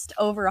lost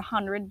over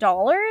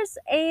 $100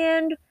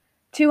 and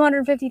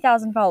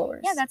 250,000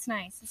 followers. Yeah, that's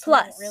nice. It's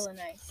Plus. really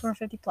nice.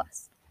 250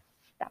 plus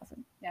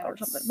thousand Yeah, or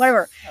that's something.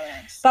 Whatever. really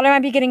nice. Thought I might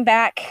be getting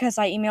back because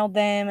I emailed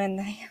them and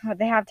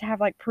they have to have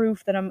like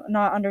proof that I'm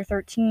not under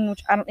 13,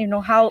 which I don't even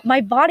know how.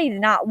 My body did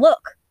not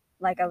look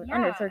like I was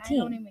under I 13.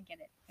 don't even get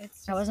it.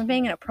 It's I just wasn't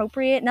being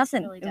inappropriate,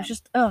 nothing. really It was dumb.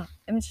 just,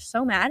 I was just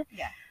so mad.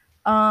 Yeah.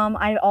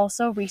 I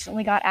also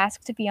recently got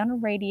asked to be on a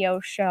radio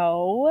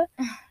show.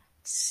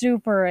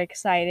 Super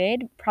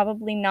excited.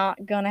 Probably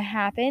not gonna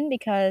happen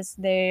because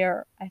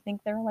I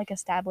think they're like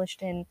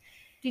established in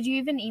Did you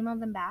even email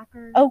them back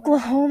or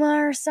Oklahoma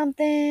or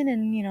something,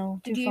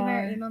 and Did too you far.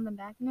 ever email them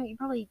back? No, you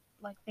probably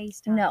like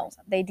FaceTime. No, or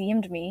something. they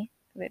DM'd me.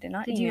 They did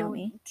not Did email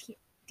you me.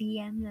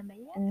 DM them back?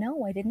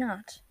 No, I did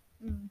not.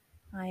 Mm.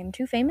 I am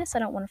too famous. I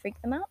don't want to freak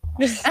them out.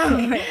 Oh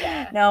my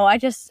God. No, I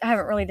just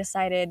haven't really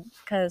decided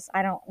because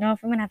I don't know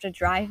if I'm gonna have to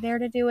drive there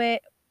to do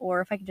it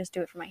or if I could just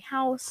do it from my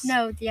house.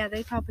 No, yeah,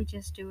 they probably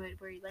just do it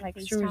where you Like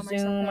FaceTime through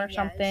Zoom or Yeah,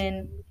 something.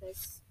 Zoom,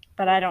 because-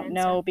 But I don't and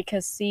know stuff.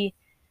 because see,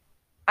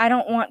 I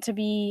don't want to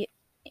be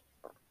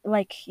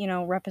like,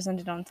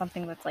 represented on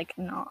something that's like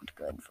not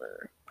good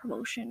for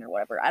promotion or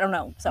whatever. I don't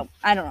know. So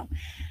I don't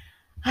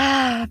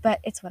know. But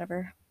it's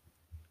whatever.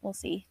 We'll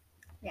see.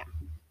 Yeah.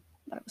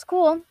 But it was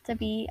cool to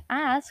be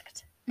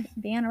asked to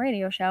be on a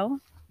radio show.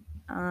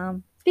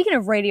 Speaking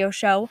of radio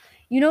show,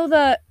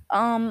 the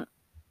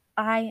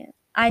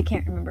I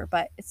can't remember,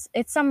 but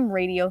it's some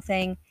radio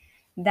thing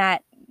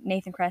that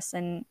Nathan Kress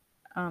and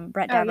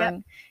Brett Oh, yep.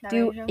 Davern That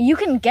do. radio show? You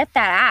can get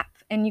that app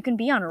and you can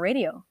be on a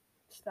radio.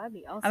 That'd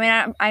be awesome. I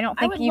mean, I don't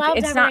I think would you. love to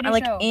It's have a not radio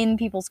like show. in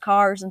people's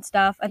cars and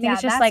stuff. I think yeah,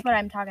 it's just that's like, what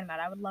I'm talking about.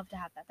 I would love to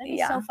have that. That'd be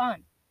Yeah. so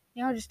fun.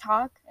 Just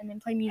talk and then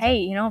play music.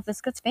 hey, if this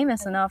gets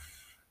famous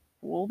enough,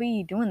 we'll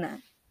be doing that.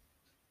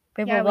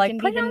 People Yeah, will be we like, can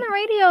be put it the- on the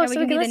radio yeah, we so can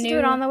we be can the listen to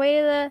it new- on the way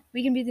to the.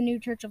 We can be the new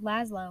Church of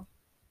Laszlo.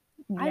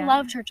 I Yeah.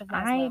 love Church of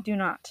Laszlo. I do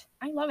not.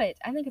 I love it.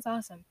 I think it's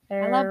awesome.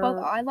 They're I love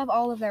both. I love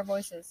all of their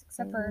voices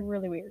except for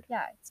really weird.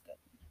 yeah, it's good.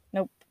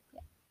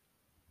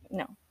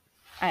 No,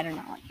 I do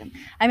not like them.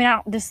 I mean,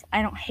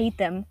 I don't hate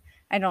them.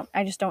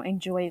 I just don't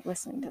enjoy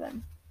listening to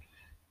them.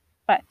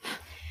 But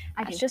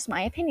I that's do. just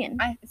my opinion.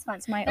 It's fun.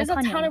 It's my There's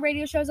opinion. a ton of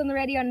radio shows on the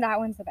radio, and that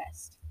one's the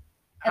best.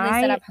 At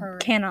least that I I've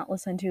heard. cannot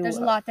listen to There's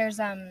a lot. There's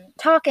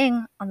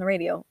talking on the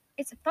radio.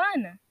 It's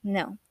fun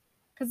No.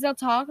 because they'll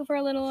talk for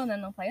a little, and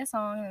then they'll play a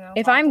song, and then they'll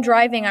If talk I'm for a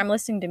driving, little. I'm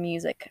listening to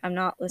music. I'm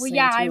not Well, listening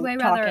yeah, to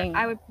talking.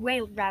 I would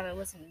way rather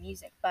listen to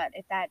music. But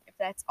if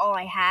that's all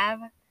I have,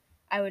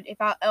 I would. If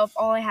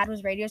all I had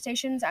was radio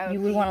stations, I would.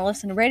 You would want to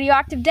listen to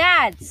Radioactive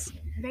Dads.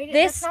 Radio,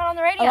 this- that's not on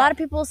the radio. A lot of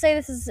people say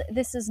this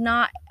is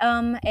not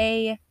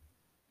a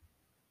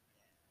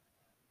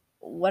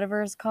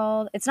whatever it's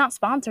called. It's not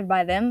sponsored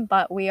by them,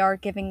 but we are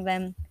giving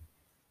them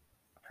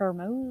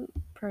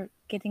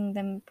getting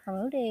them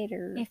promoted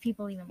or if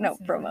people even no listen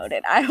to this.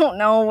 promoted. I don't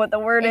know what the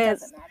word It is.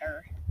 doesn't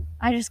matter.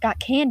 I just got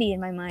candy in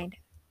my mind.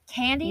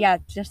 Candy? Yeah,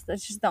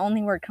 that's just the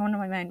only word coming to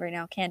my mind right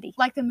now. Candy.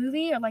 Like the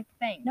movie or like the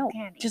thing? No,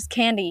 Candy. just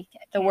candy.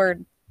 The Candy.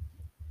 word.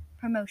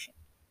 Promotion.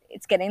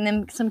 It's getting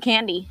them some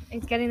candy.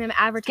 It's getting them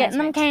Getting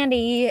advertisement. them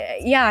candy.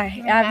 Yeah,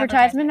 Giving them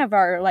advertisement of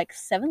our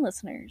 7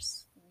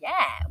 listeners. Yeah.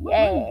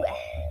 Yeah. Woo-hoo.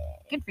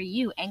 Good for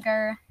you,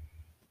 Anchor.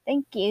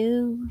 Thank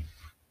you.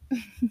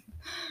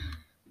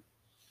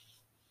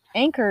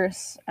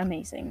 Anchor's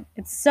amazing.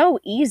 It's so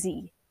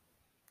easy.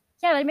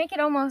 Yeah, they make it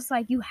almost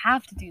like you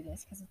have to do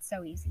this because it's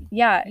so easy.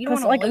 Yeah, You don't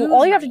because wanna lose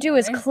all you have to money do on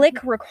is it.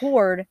 click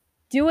record,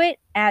 do it,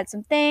 add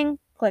something,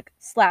 click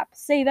slap,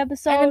 save And then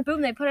episode,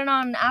 boom, they put it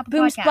on Apple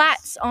boom Podcasts.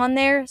 splats on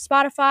there,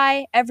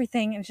 Spotify,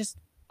 everything. It's just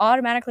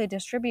automatically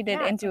distributed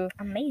Yeah, it's, into, like,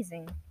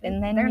 amazing.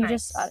 and then They're you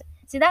nice. just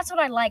See, that's what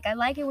I like. I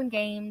like it when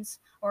games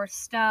or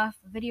stuff,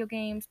 video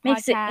games,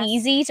 makes it podcasts.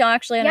 easy to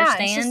actually understand.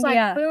 Yeah, it's just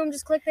like boom,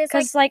 just click this.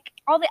 Like because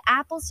all the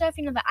Apple stuff,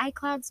 the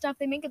iCloud stuff,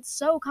 they make it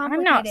so I'm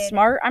complicated. not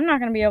smart. I'm not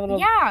gonna be able to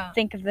Yeah.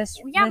 think of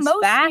this. Yeah, this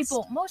fast.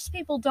 most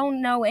people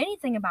don't know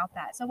anything about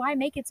that. So why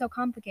make it so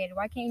complicated?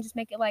 Why can't you just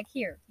make it like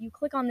here? You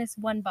click on this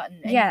one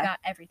button and Yeah. you got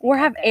everything. Or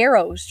right have there.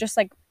 arrows, just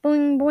like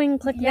boing boing,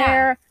 click Yeah.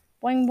 there,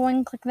 boing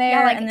boing, click there.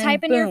 Yeah, like and then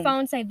type in your boom.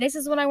 phone, say this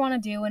is what I want to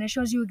do, and it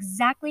shows you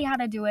exactly how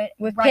to do it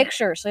with right.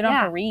 pictures, so you don't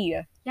have Yeah. to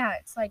read. Yeah,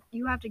 it's like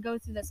you have to go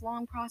through this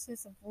long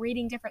process of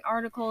reading different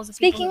articles. people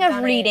Speaking who've of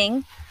done it.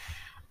 reading,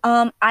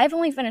 I've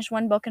only finished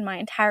one book in my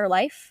entire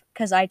life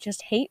because I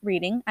just hate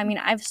reading. I mean,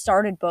 I've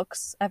started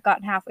books, I've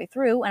gotten halfway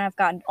through, and I've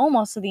gotten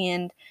almost to the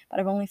end, but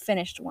I've only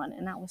finished one,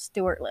 and that was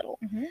Stuart Little.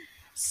 Mhm.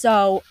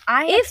 So,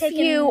 I have if taken,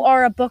 you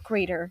are a book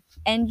reader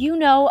and you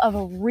know of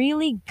a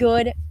really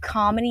good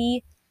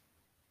comedy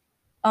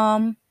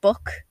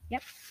book,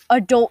 Yep.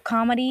 adult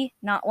comedy,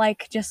 not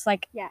like just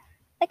like Yeah.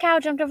 the cow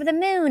jumped over the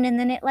moon and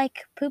then it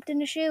like pooped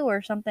in a shoe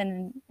or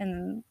something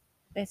and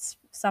it's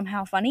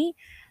somehow funny.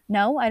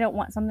 No, I don't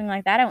want something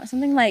like that. I want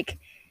something like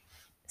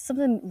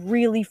something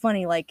really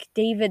funny, like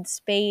David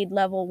Spade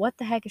level. What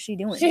the heck is she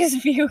doing?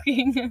 She's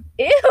puking.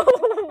 Ew!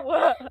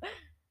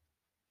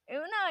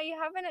 Una, you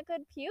having a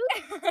good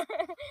puke?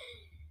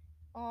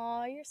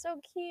 Aw, you're so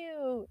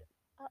cute.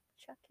 Up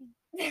chucking.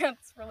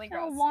 That's really So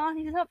gross. Juan,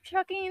 he's up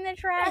chucking in the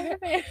trash.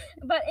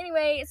 But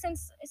anyway,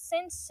 since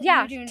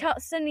Yeah, you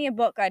send me a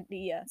book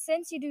idea.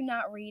 since you do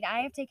not read, I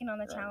have taken on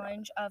the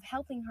challenge of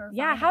helping her.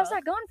 Yeah, find a how's book.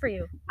 that going for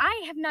you?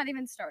 I have not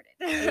even started.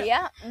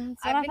 Yeah,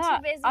 that's what I've been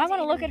too busy I to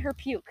want to look even- at her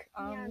puke.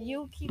 Yeah,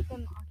 You keep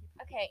them occupied.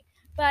 Okay,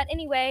 but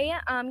anyway,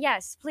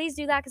 yes, please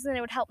do that because then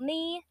it would help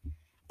me.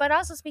 But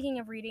also, speaking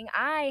of reading,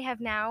 I have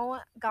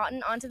now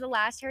gotten onto the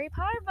last Harry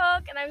Potter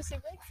book, and I'm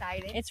super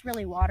excited. It's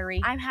really watery.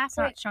 I'm It's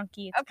halfway. not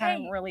chunky. It's kind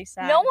Okay, of really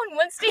sad. No one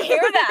wants to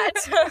hear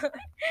that.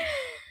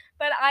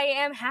 But I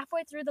am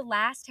halfway through the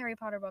last Harry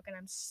Potter book, and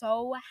I'm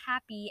so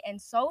happy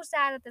and so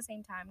sad at the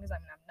same time because I'm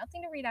gonna have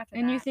nothing to read after that.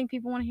 And you think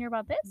people want to hear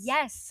about this?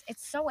 Yes,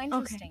 it's so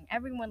interesting.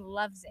 Everyone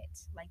loves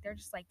it. Like they're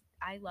just like,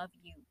 I love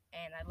you,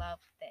 and I love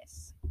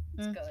this.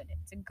 It's Mm. good.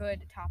 It's a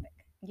good topic.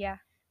 Yeah.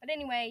 But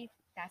anyway,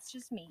 that's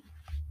just me.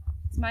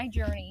 It's my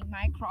journey,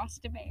 my cross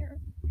to bear.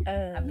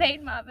 I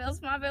paid my bills.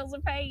 My bills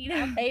are paid.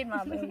 I paid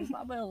my bills.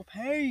 My bills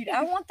are paid.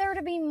 I want there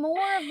to be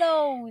more of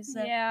those.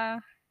 Yeah.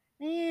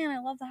 Man, I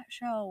love that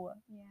show.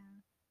 Yeah.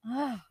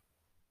 Oh,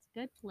 It's a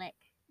good flick.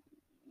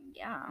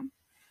 yeah.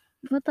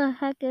 What the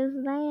heck is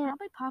that?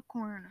 Probably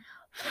popcorn.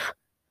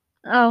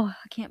 Oh,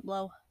 I can't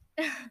blow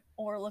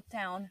or look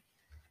down.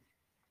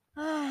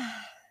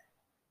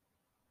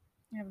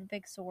 I have a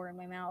big sore in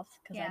my mouth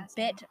because Yeah, I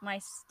same. bit my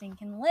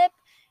stinking lip,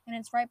 and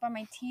it's right by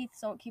my teeth,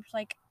 so it keeps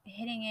like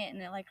hitting it,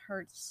 and it like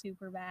hurts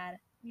super bad.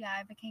 Yeah, I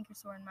have a canker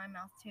sore in my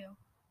mouth too.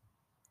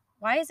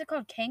 Why is it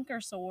called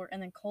canker sore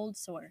and then cold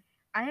sore?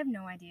 I have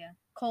no idea.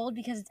 Cold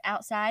because it's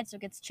outside, so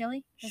it gets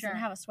chilly. Doesn't Sure.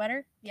 have a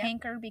sweater. Yep.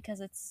 Canker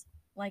because it's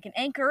like an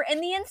anchor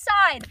in the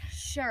inside.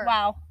 Sure.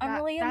 Wow, I'm That-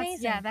 really that's-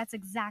 amazing. Yeah, that's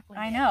exactly.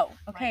 I know.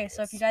 Like, Okay,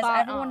 so if you guys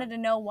spot ever wanted on. to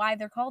know why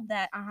they're called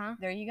that, Uh huh.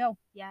 there you go.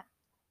 Yeah.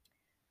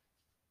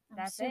 I'm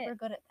That's super it.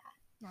 good at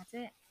that. That's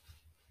it.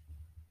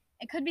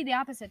 It could be the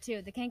opposite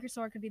too. The canker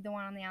sore could be the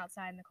one on the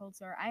outside, and the cold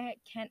sore. I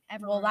can't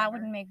ever. Well, that remember.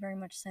 wouldn't make very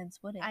much sense,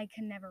 would it? I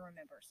can never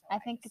remember. So I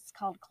think it's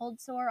called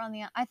cold sore on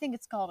the. I think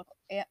it's called.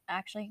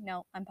 Actually,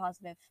 no, I'm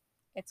positive.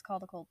 It's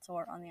called a cold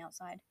sore on the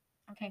outside.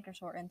 Okay. Canker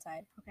sore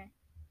inside.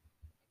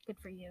 Good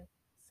for you.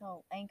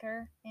 So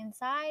anchor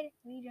inside.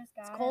 We just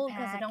got It's cold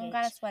because I don't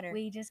got a sweater.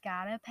 We just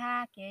got a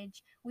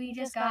package. We We just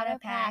just got got a a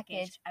package.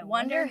 package. I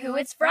Wonder wonder who who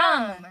it's it's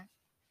from.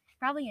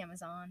 Probably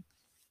Amazon.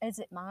 Is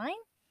it mine?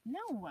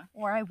 No,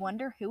 Or I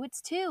wonder who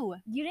it's to.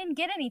 you didn't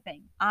get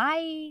anything.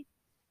 I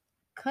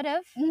could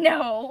have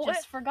No,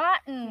 just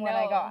forgotten what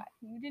I got.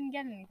 You didn't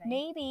get anything.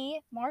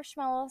 Maybe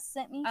Marshmallow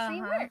sent me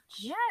free Uh-huh. merch.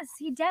 Yes,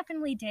 he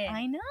definitely did.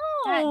 I know.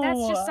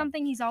 That's just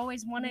something he's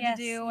always wanted Yes,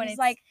 to do, and he's it's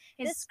like,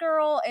 his this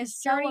girl is his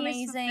so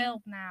journey is amazing.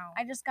 fulfilled now.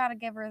 I just gotta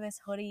give her this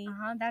hoodie.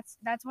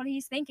 That's what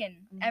he's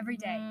thinking every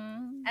day.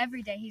 Mhm.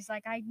 Every day he's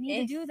like, I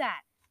need If- to do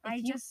that.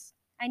 if you-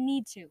 I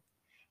need to.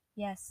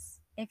 Yes.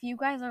 If you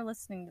guys are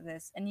listening to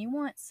this and you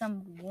want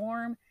some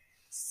warm,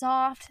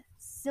 soft,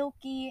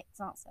 silky, it's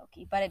not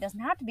silky, but it doesn't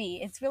have to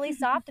be. It's really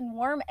soft and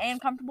warm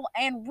and comfortable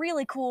and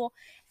really cool.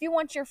 If you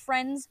want your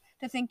friends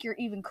to think you're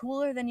even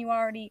cooler than you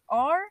already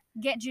are,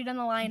 Get Jude on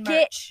the Lion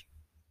Get merch.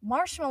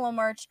 Marshmallow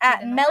merch at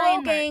Jude and the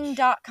Lion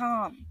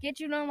mellowgang.com. Get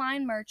Jude on the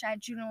Lion merch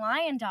at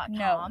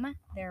judeandlion.com.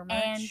 Their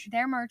merch And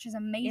their merch is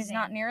amazing. is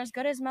not near as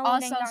good as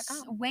also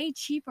mellowgang.com. way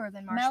cheaper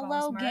than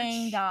Marshmallow's merch.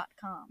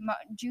 Mellowgang.com.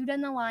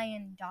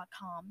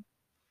 judeandthelion.com.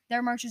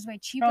 Their merch is way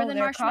cheaper Oh, than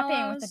they're Marshmallow's.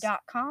 copying with the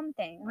 .com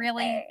thing. right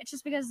Really? there. It's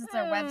just because it's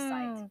their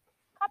website.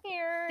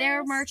 Copiers.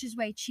 Their merch is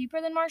way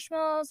cheaper than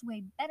Marshmallow's,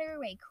 way better,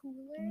 way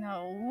cooler.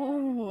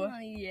 No. Oh,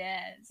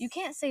 yes. You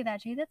can't say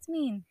that, Jay. That's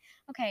mean.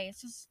 Okay,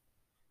 it's just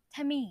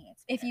to me.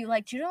 It's If you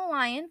like Jude and the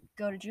Lion,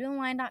 go to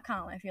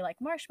judeandthelion.com. If you like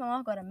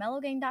Marshmallow, go to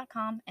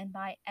mellowgang.com and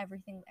buy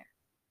everything there.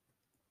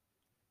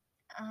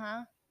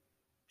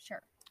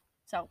 sure.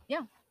 So,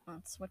 yeah,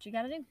 that's what you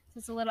got to do. So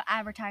it's a little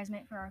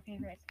advertisement for our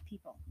favorite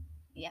people.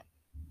 Yep.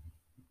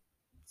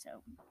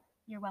 So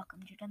you're welcome,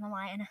 Jude and the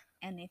Lion.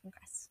 And Nathan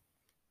Kress.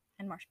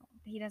 And Marshmallow.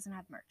 But he doesn't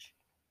have merch.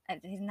 He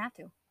didn't have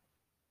to.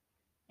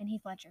 And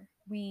Heath Ledger.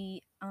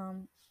 We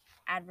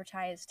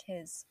advertised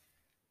his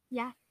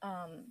Yeah.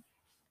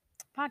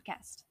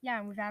 podcast. Yeah,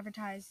 and we've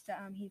advertised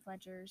Heath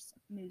Ledger's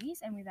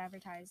movies, and we've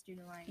advertised Jude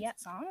and the Lion's Yep.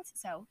 songs.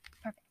 So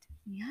perfect.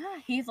 Yeah.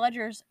 Heath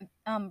Ledger's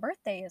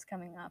birthday is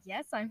coming up.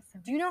 Yes, I'm so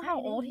Do you know how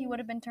old he excited. would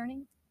have been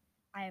turning?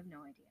 I have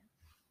no idea.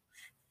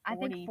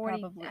 40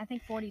 probably. I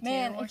think 42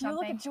 Man, or if you something.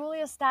 look at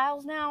Julia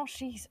Stiles now,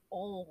 she's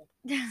old.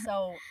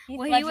 So Heath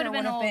well, Ledger he would have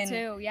been would've old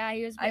too. Yeah,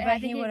 he was. I bet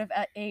think he would have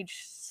aged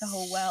so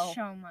well.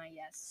 So my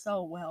yes.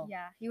 So well.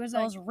 Yeah, he was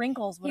Those like,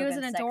 wrinkles would he have was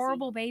been an sexy.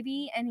 adorable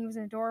baby, and he was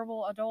an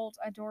adorable adult,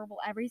 adorable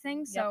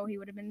everything. So he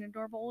would have been an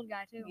adorable old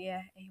guy too.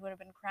 Yeah, he would have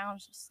been crowned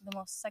just the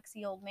most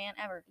sexy old man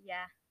ever.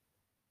 Yeah.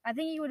 I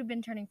think he would have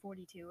been turning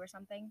 42 or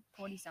something,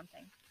 40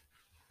 something.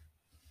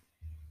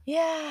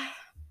 Yeah.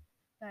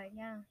 But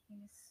yeah, he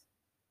was.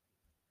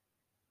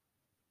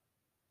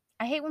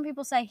 I hate when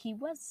people say he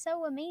was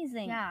so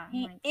amazing. Yeah,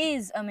 He like-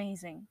 is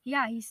amazing.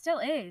 Yeah, he still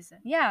is.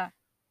 Yeah.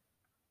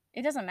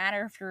 It doesn't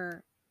matter if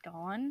you're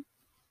gone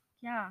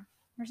Yeah.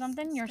 or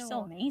something. You're still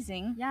Still-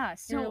 amazing. Yeah, Your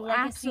still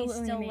legacy absolutely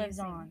still amazing. lives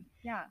on.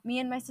 Yeah. Me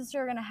and my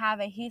sister are going to have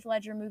a Heath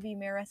Ledger movie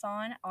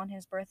marathon on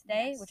his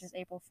birthday, which Yes. is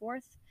April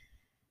 4th.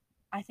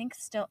 I think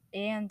still,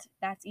 and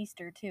that's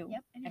Easter too.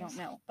 Yep, it I don't is.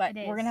 know. But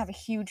It we're going to is. have a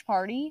huge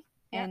party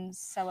Yep. and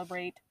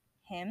celebrate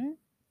him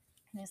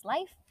and his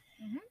life.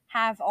 Mhm.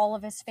 Have all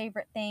of his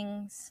favorite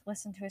things,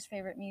 listen to his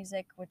favorite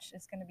music, which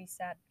is going to be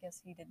sad because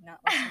he did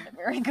not listen to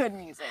very good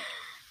music.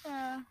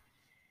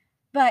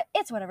 But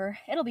it's whatever.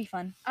 It'll be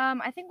fun.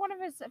 I think one of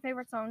his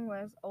favorite songs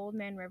was Old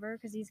Man River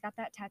because he's got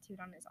that tattooed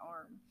on his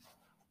arm.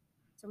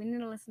 So we need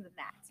to listen to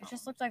that. It song.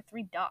 just looks like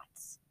 3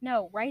 dots.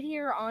 No, right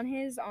here on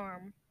his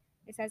arm,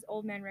 it says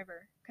Old Man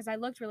River. Because I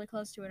looked really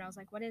close to it and I was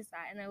like, what is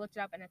that? And I looked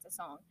it up and it's a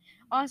song.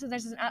 Also,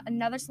 there's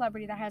another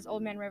celebrity that has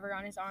Old Man River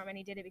on his arm and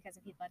he did it because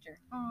of Heath Ledger.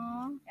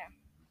 Aww. Yeah.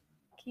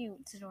 Cute.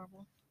 It's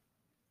adorable.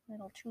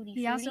 Little tootie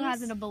He also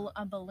has fruities.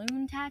 a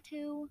balloon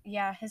tattoo.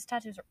 Yeah, his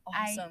tattoos are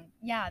awesome.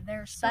 Yeah,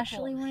 they're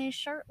Especially so cool. when he's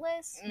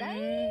shirtless.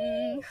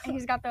 And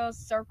he's got those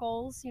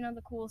circles, you know,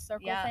 the cool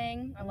circle Yeah.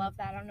 thing. I love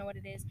that. I don't know what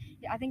it is.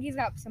 Yeah, I think he's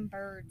got some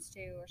birds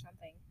too or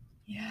something.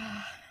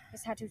 Yeah.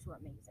 His tattoos were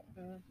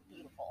amazing.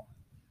 Beautiful.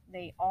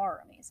 They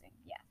are amazing.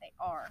 Yeah, they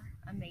are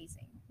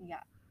amazing.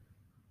 Yeah.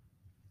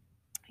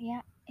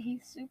 Yeah,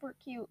 he's super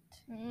cute.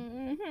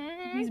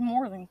 Mm-hmm. He's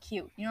more than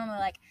cute. You know, they're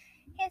like,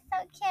 he's so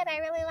cute. I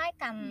really like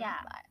him. Yeah.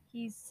 But,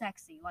 He's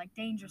sexy, like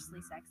dangerously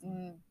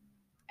sexy.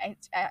 I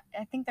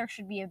think there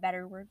should be a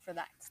better word for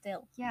that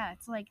still. Yeah,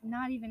 it's like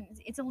not even.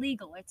 It's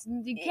illegal.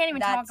 You can't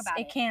even talk about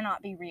it. It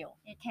cannot be real.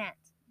 It can't.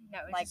 No,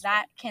 it's Like just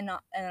that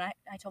cannot. And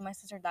I told my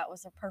sister that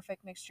was a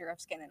perfect mixture of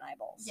skin and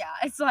eyeballs. fake.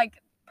 Yeah, it's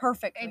like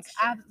Perfect it's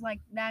mixture. like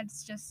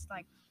that's just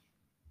like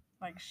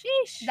Like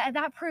sheesh.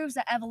 that proves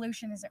that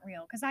evolution isn't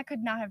real because that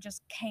could not have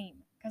just came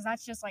because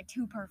that's just like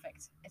too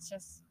perfect. It's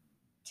just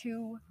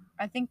too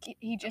I think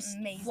he just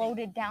Amazing.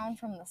 floated down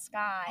from the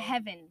sky.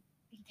 heaven.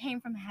 He came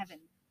from heaven.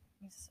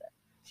 He's-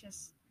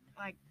 Just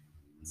like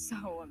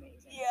so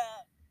amazing.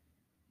 Yeah.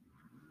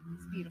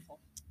 It's beautiful.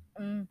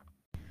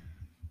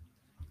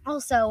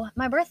 Also,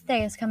 my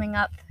birthday is coming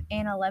up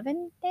in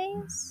 11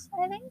 days,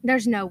 I think.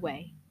 There's no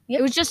way. Yep.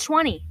 It was just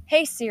 20.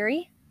 Hey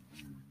Siri,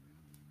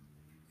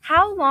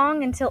 how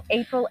long until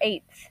April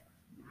 8th?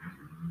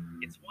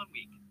 It's 1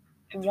 week.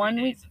 and 1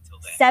 3 week? days until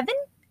then. 7?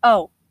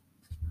 Oh.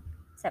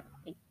 7,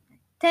 8,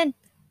 10.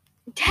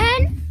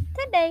 10?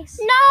 10 days.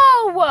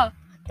 No!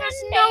 There's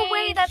 10 no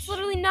way. days. That's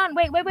literally none.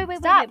 Wait.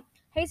 Stop.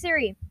 Hey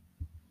Siri.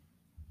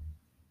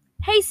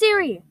 Hey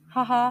Siri.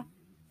 Haha.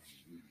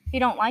 He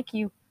don't like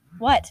you.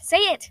 What? Say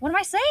it. What am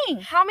I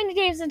saying? How many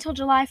days until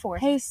July 4th?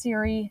 Hey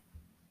Siri,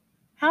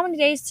 how many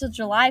days till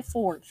July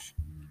 4th?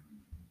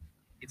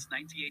 It's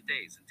 98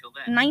 days until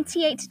then.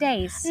 98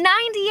 days.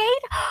 98?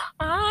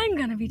 I'm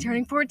gonna be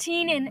turning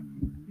 14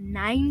 in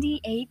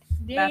 98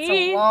 days. That's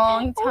a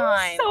long Oh,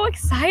 time. I'm so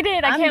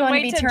excited. I I'm can't going to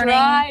wait be to turning-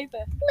 drive.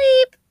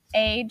 Bleep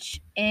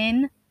age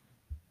in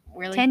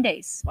Really? 10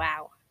 days.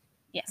 Wow.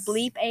 Yes.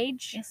 Bleep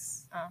age?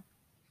 Yes. Oh.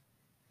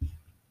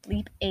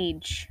 Bleep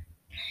age.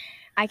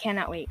 I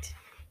cannot wait.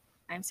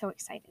 I'm so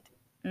excited.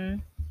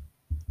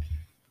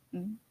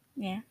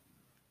 Yeah.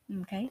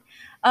 Okay.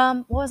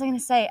 What was I gonna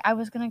say? I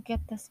was gonna get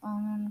this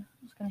on.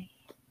 I was gonna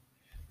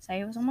say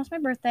it was almost my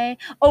birthday.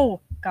 Oh,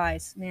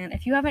 guys, man,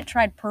 if you haven't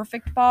tried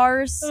Perfect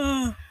Bars,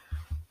 they're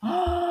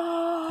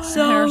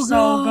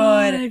so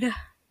good.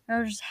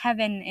 They're just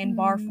heaven in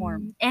bar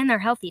form. And they're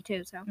healthy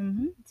too, so.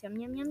 Mm-hmm. It's yum,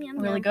 yum, yum, yum.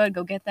 Really yum. good.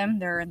 Go get them.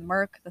 They're in the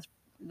Merc,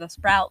 the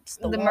Sprouts,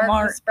 the Merc,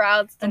 Walmart, the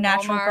Sprouts, the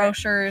Natural Walmart,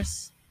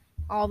 Grocers,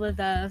 all of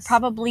those.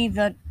 probably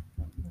the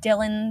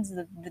Dillons,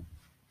 the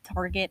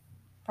Target,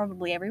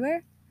 probably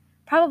everywhere.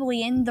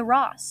 Probably in the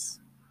Ross.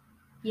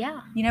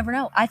 Yeah. You never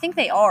know. I think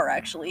they are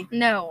actually.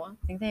 No.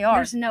 I think they are.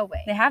 There's no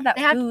way. They have that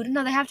They have food.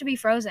 no. They have to be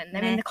frozen. I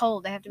mean, Nah. the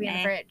cold. They have to be in the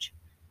Nah. fridge.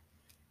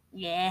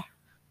 Yeah.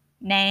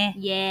 Nah.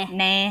 Yeah.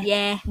 Nah.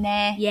 Yeah.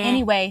 Nah. Yeah.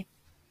 Anyway,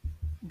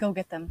 go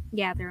get them.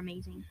 Yeah, they're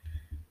amazing.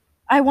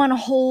 I want a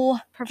whole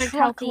Perfect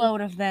healthy.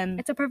 truckload of them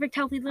It's a perfect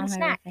healthy on little my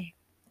snack. birthday.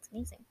 It's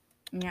amazing.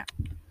 Yeah.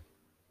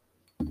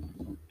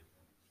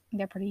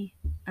 They're pretty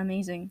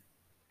amazing.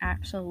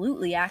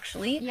 Absolutely,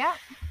 actually. Yeah.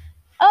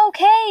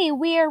 Okay,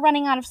 we are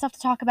running out of stuff to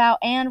talk about,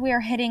 and we are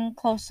hitting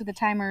close to the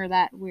timer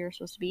that we're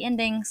supposed to be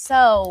ending.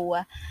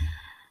 So,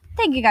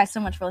 thank you guys so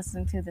much for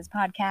listening to this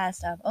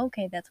podcast of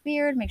Okay, That's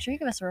Weird. Make sure you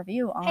give us a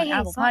review on Hey,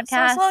 Apple slow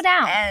Podcasts.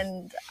 down.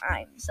 And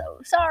I'm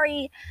so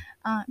sorry.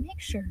 Make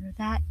sure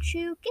that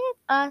you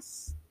give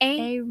us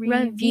a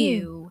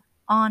review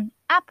on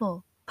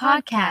Apple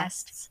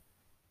Podcasts,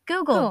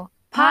 Google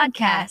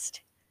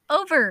Podcast,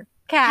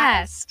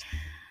 Overcast,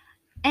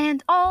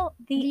 and all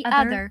the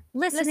other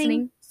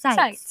listening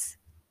sites.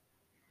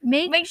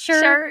 Make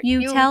sure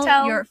you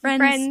tell your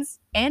friends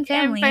and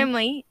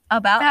family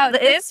about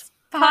this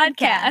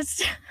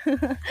podcast.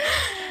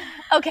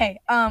 Okay,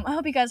 I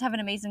hope you guys have an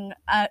amazing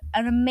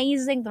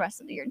the rest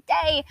of your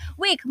day,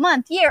 week,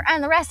 month, year,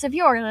 and the rest of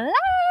your life.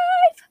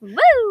 Woo!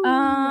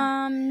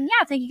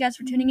 Yeah, thank you guys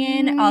for tuning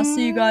in. I'll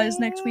see you guys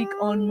next week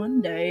on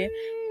Monday.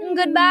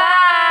 Goodbye.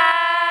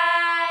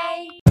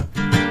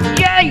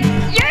 Yay!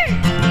 Yay!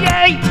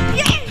 Yay!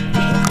 Yay!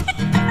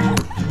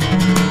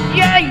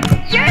 Yay!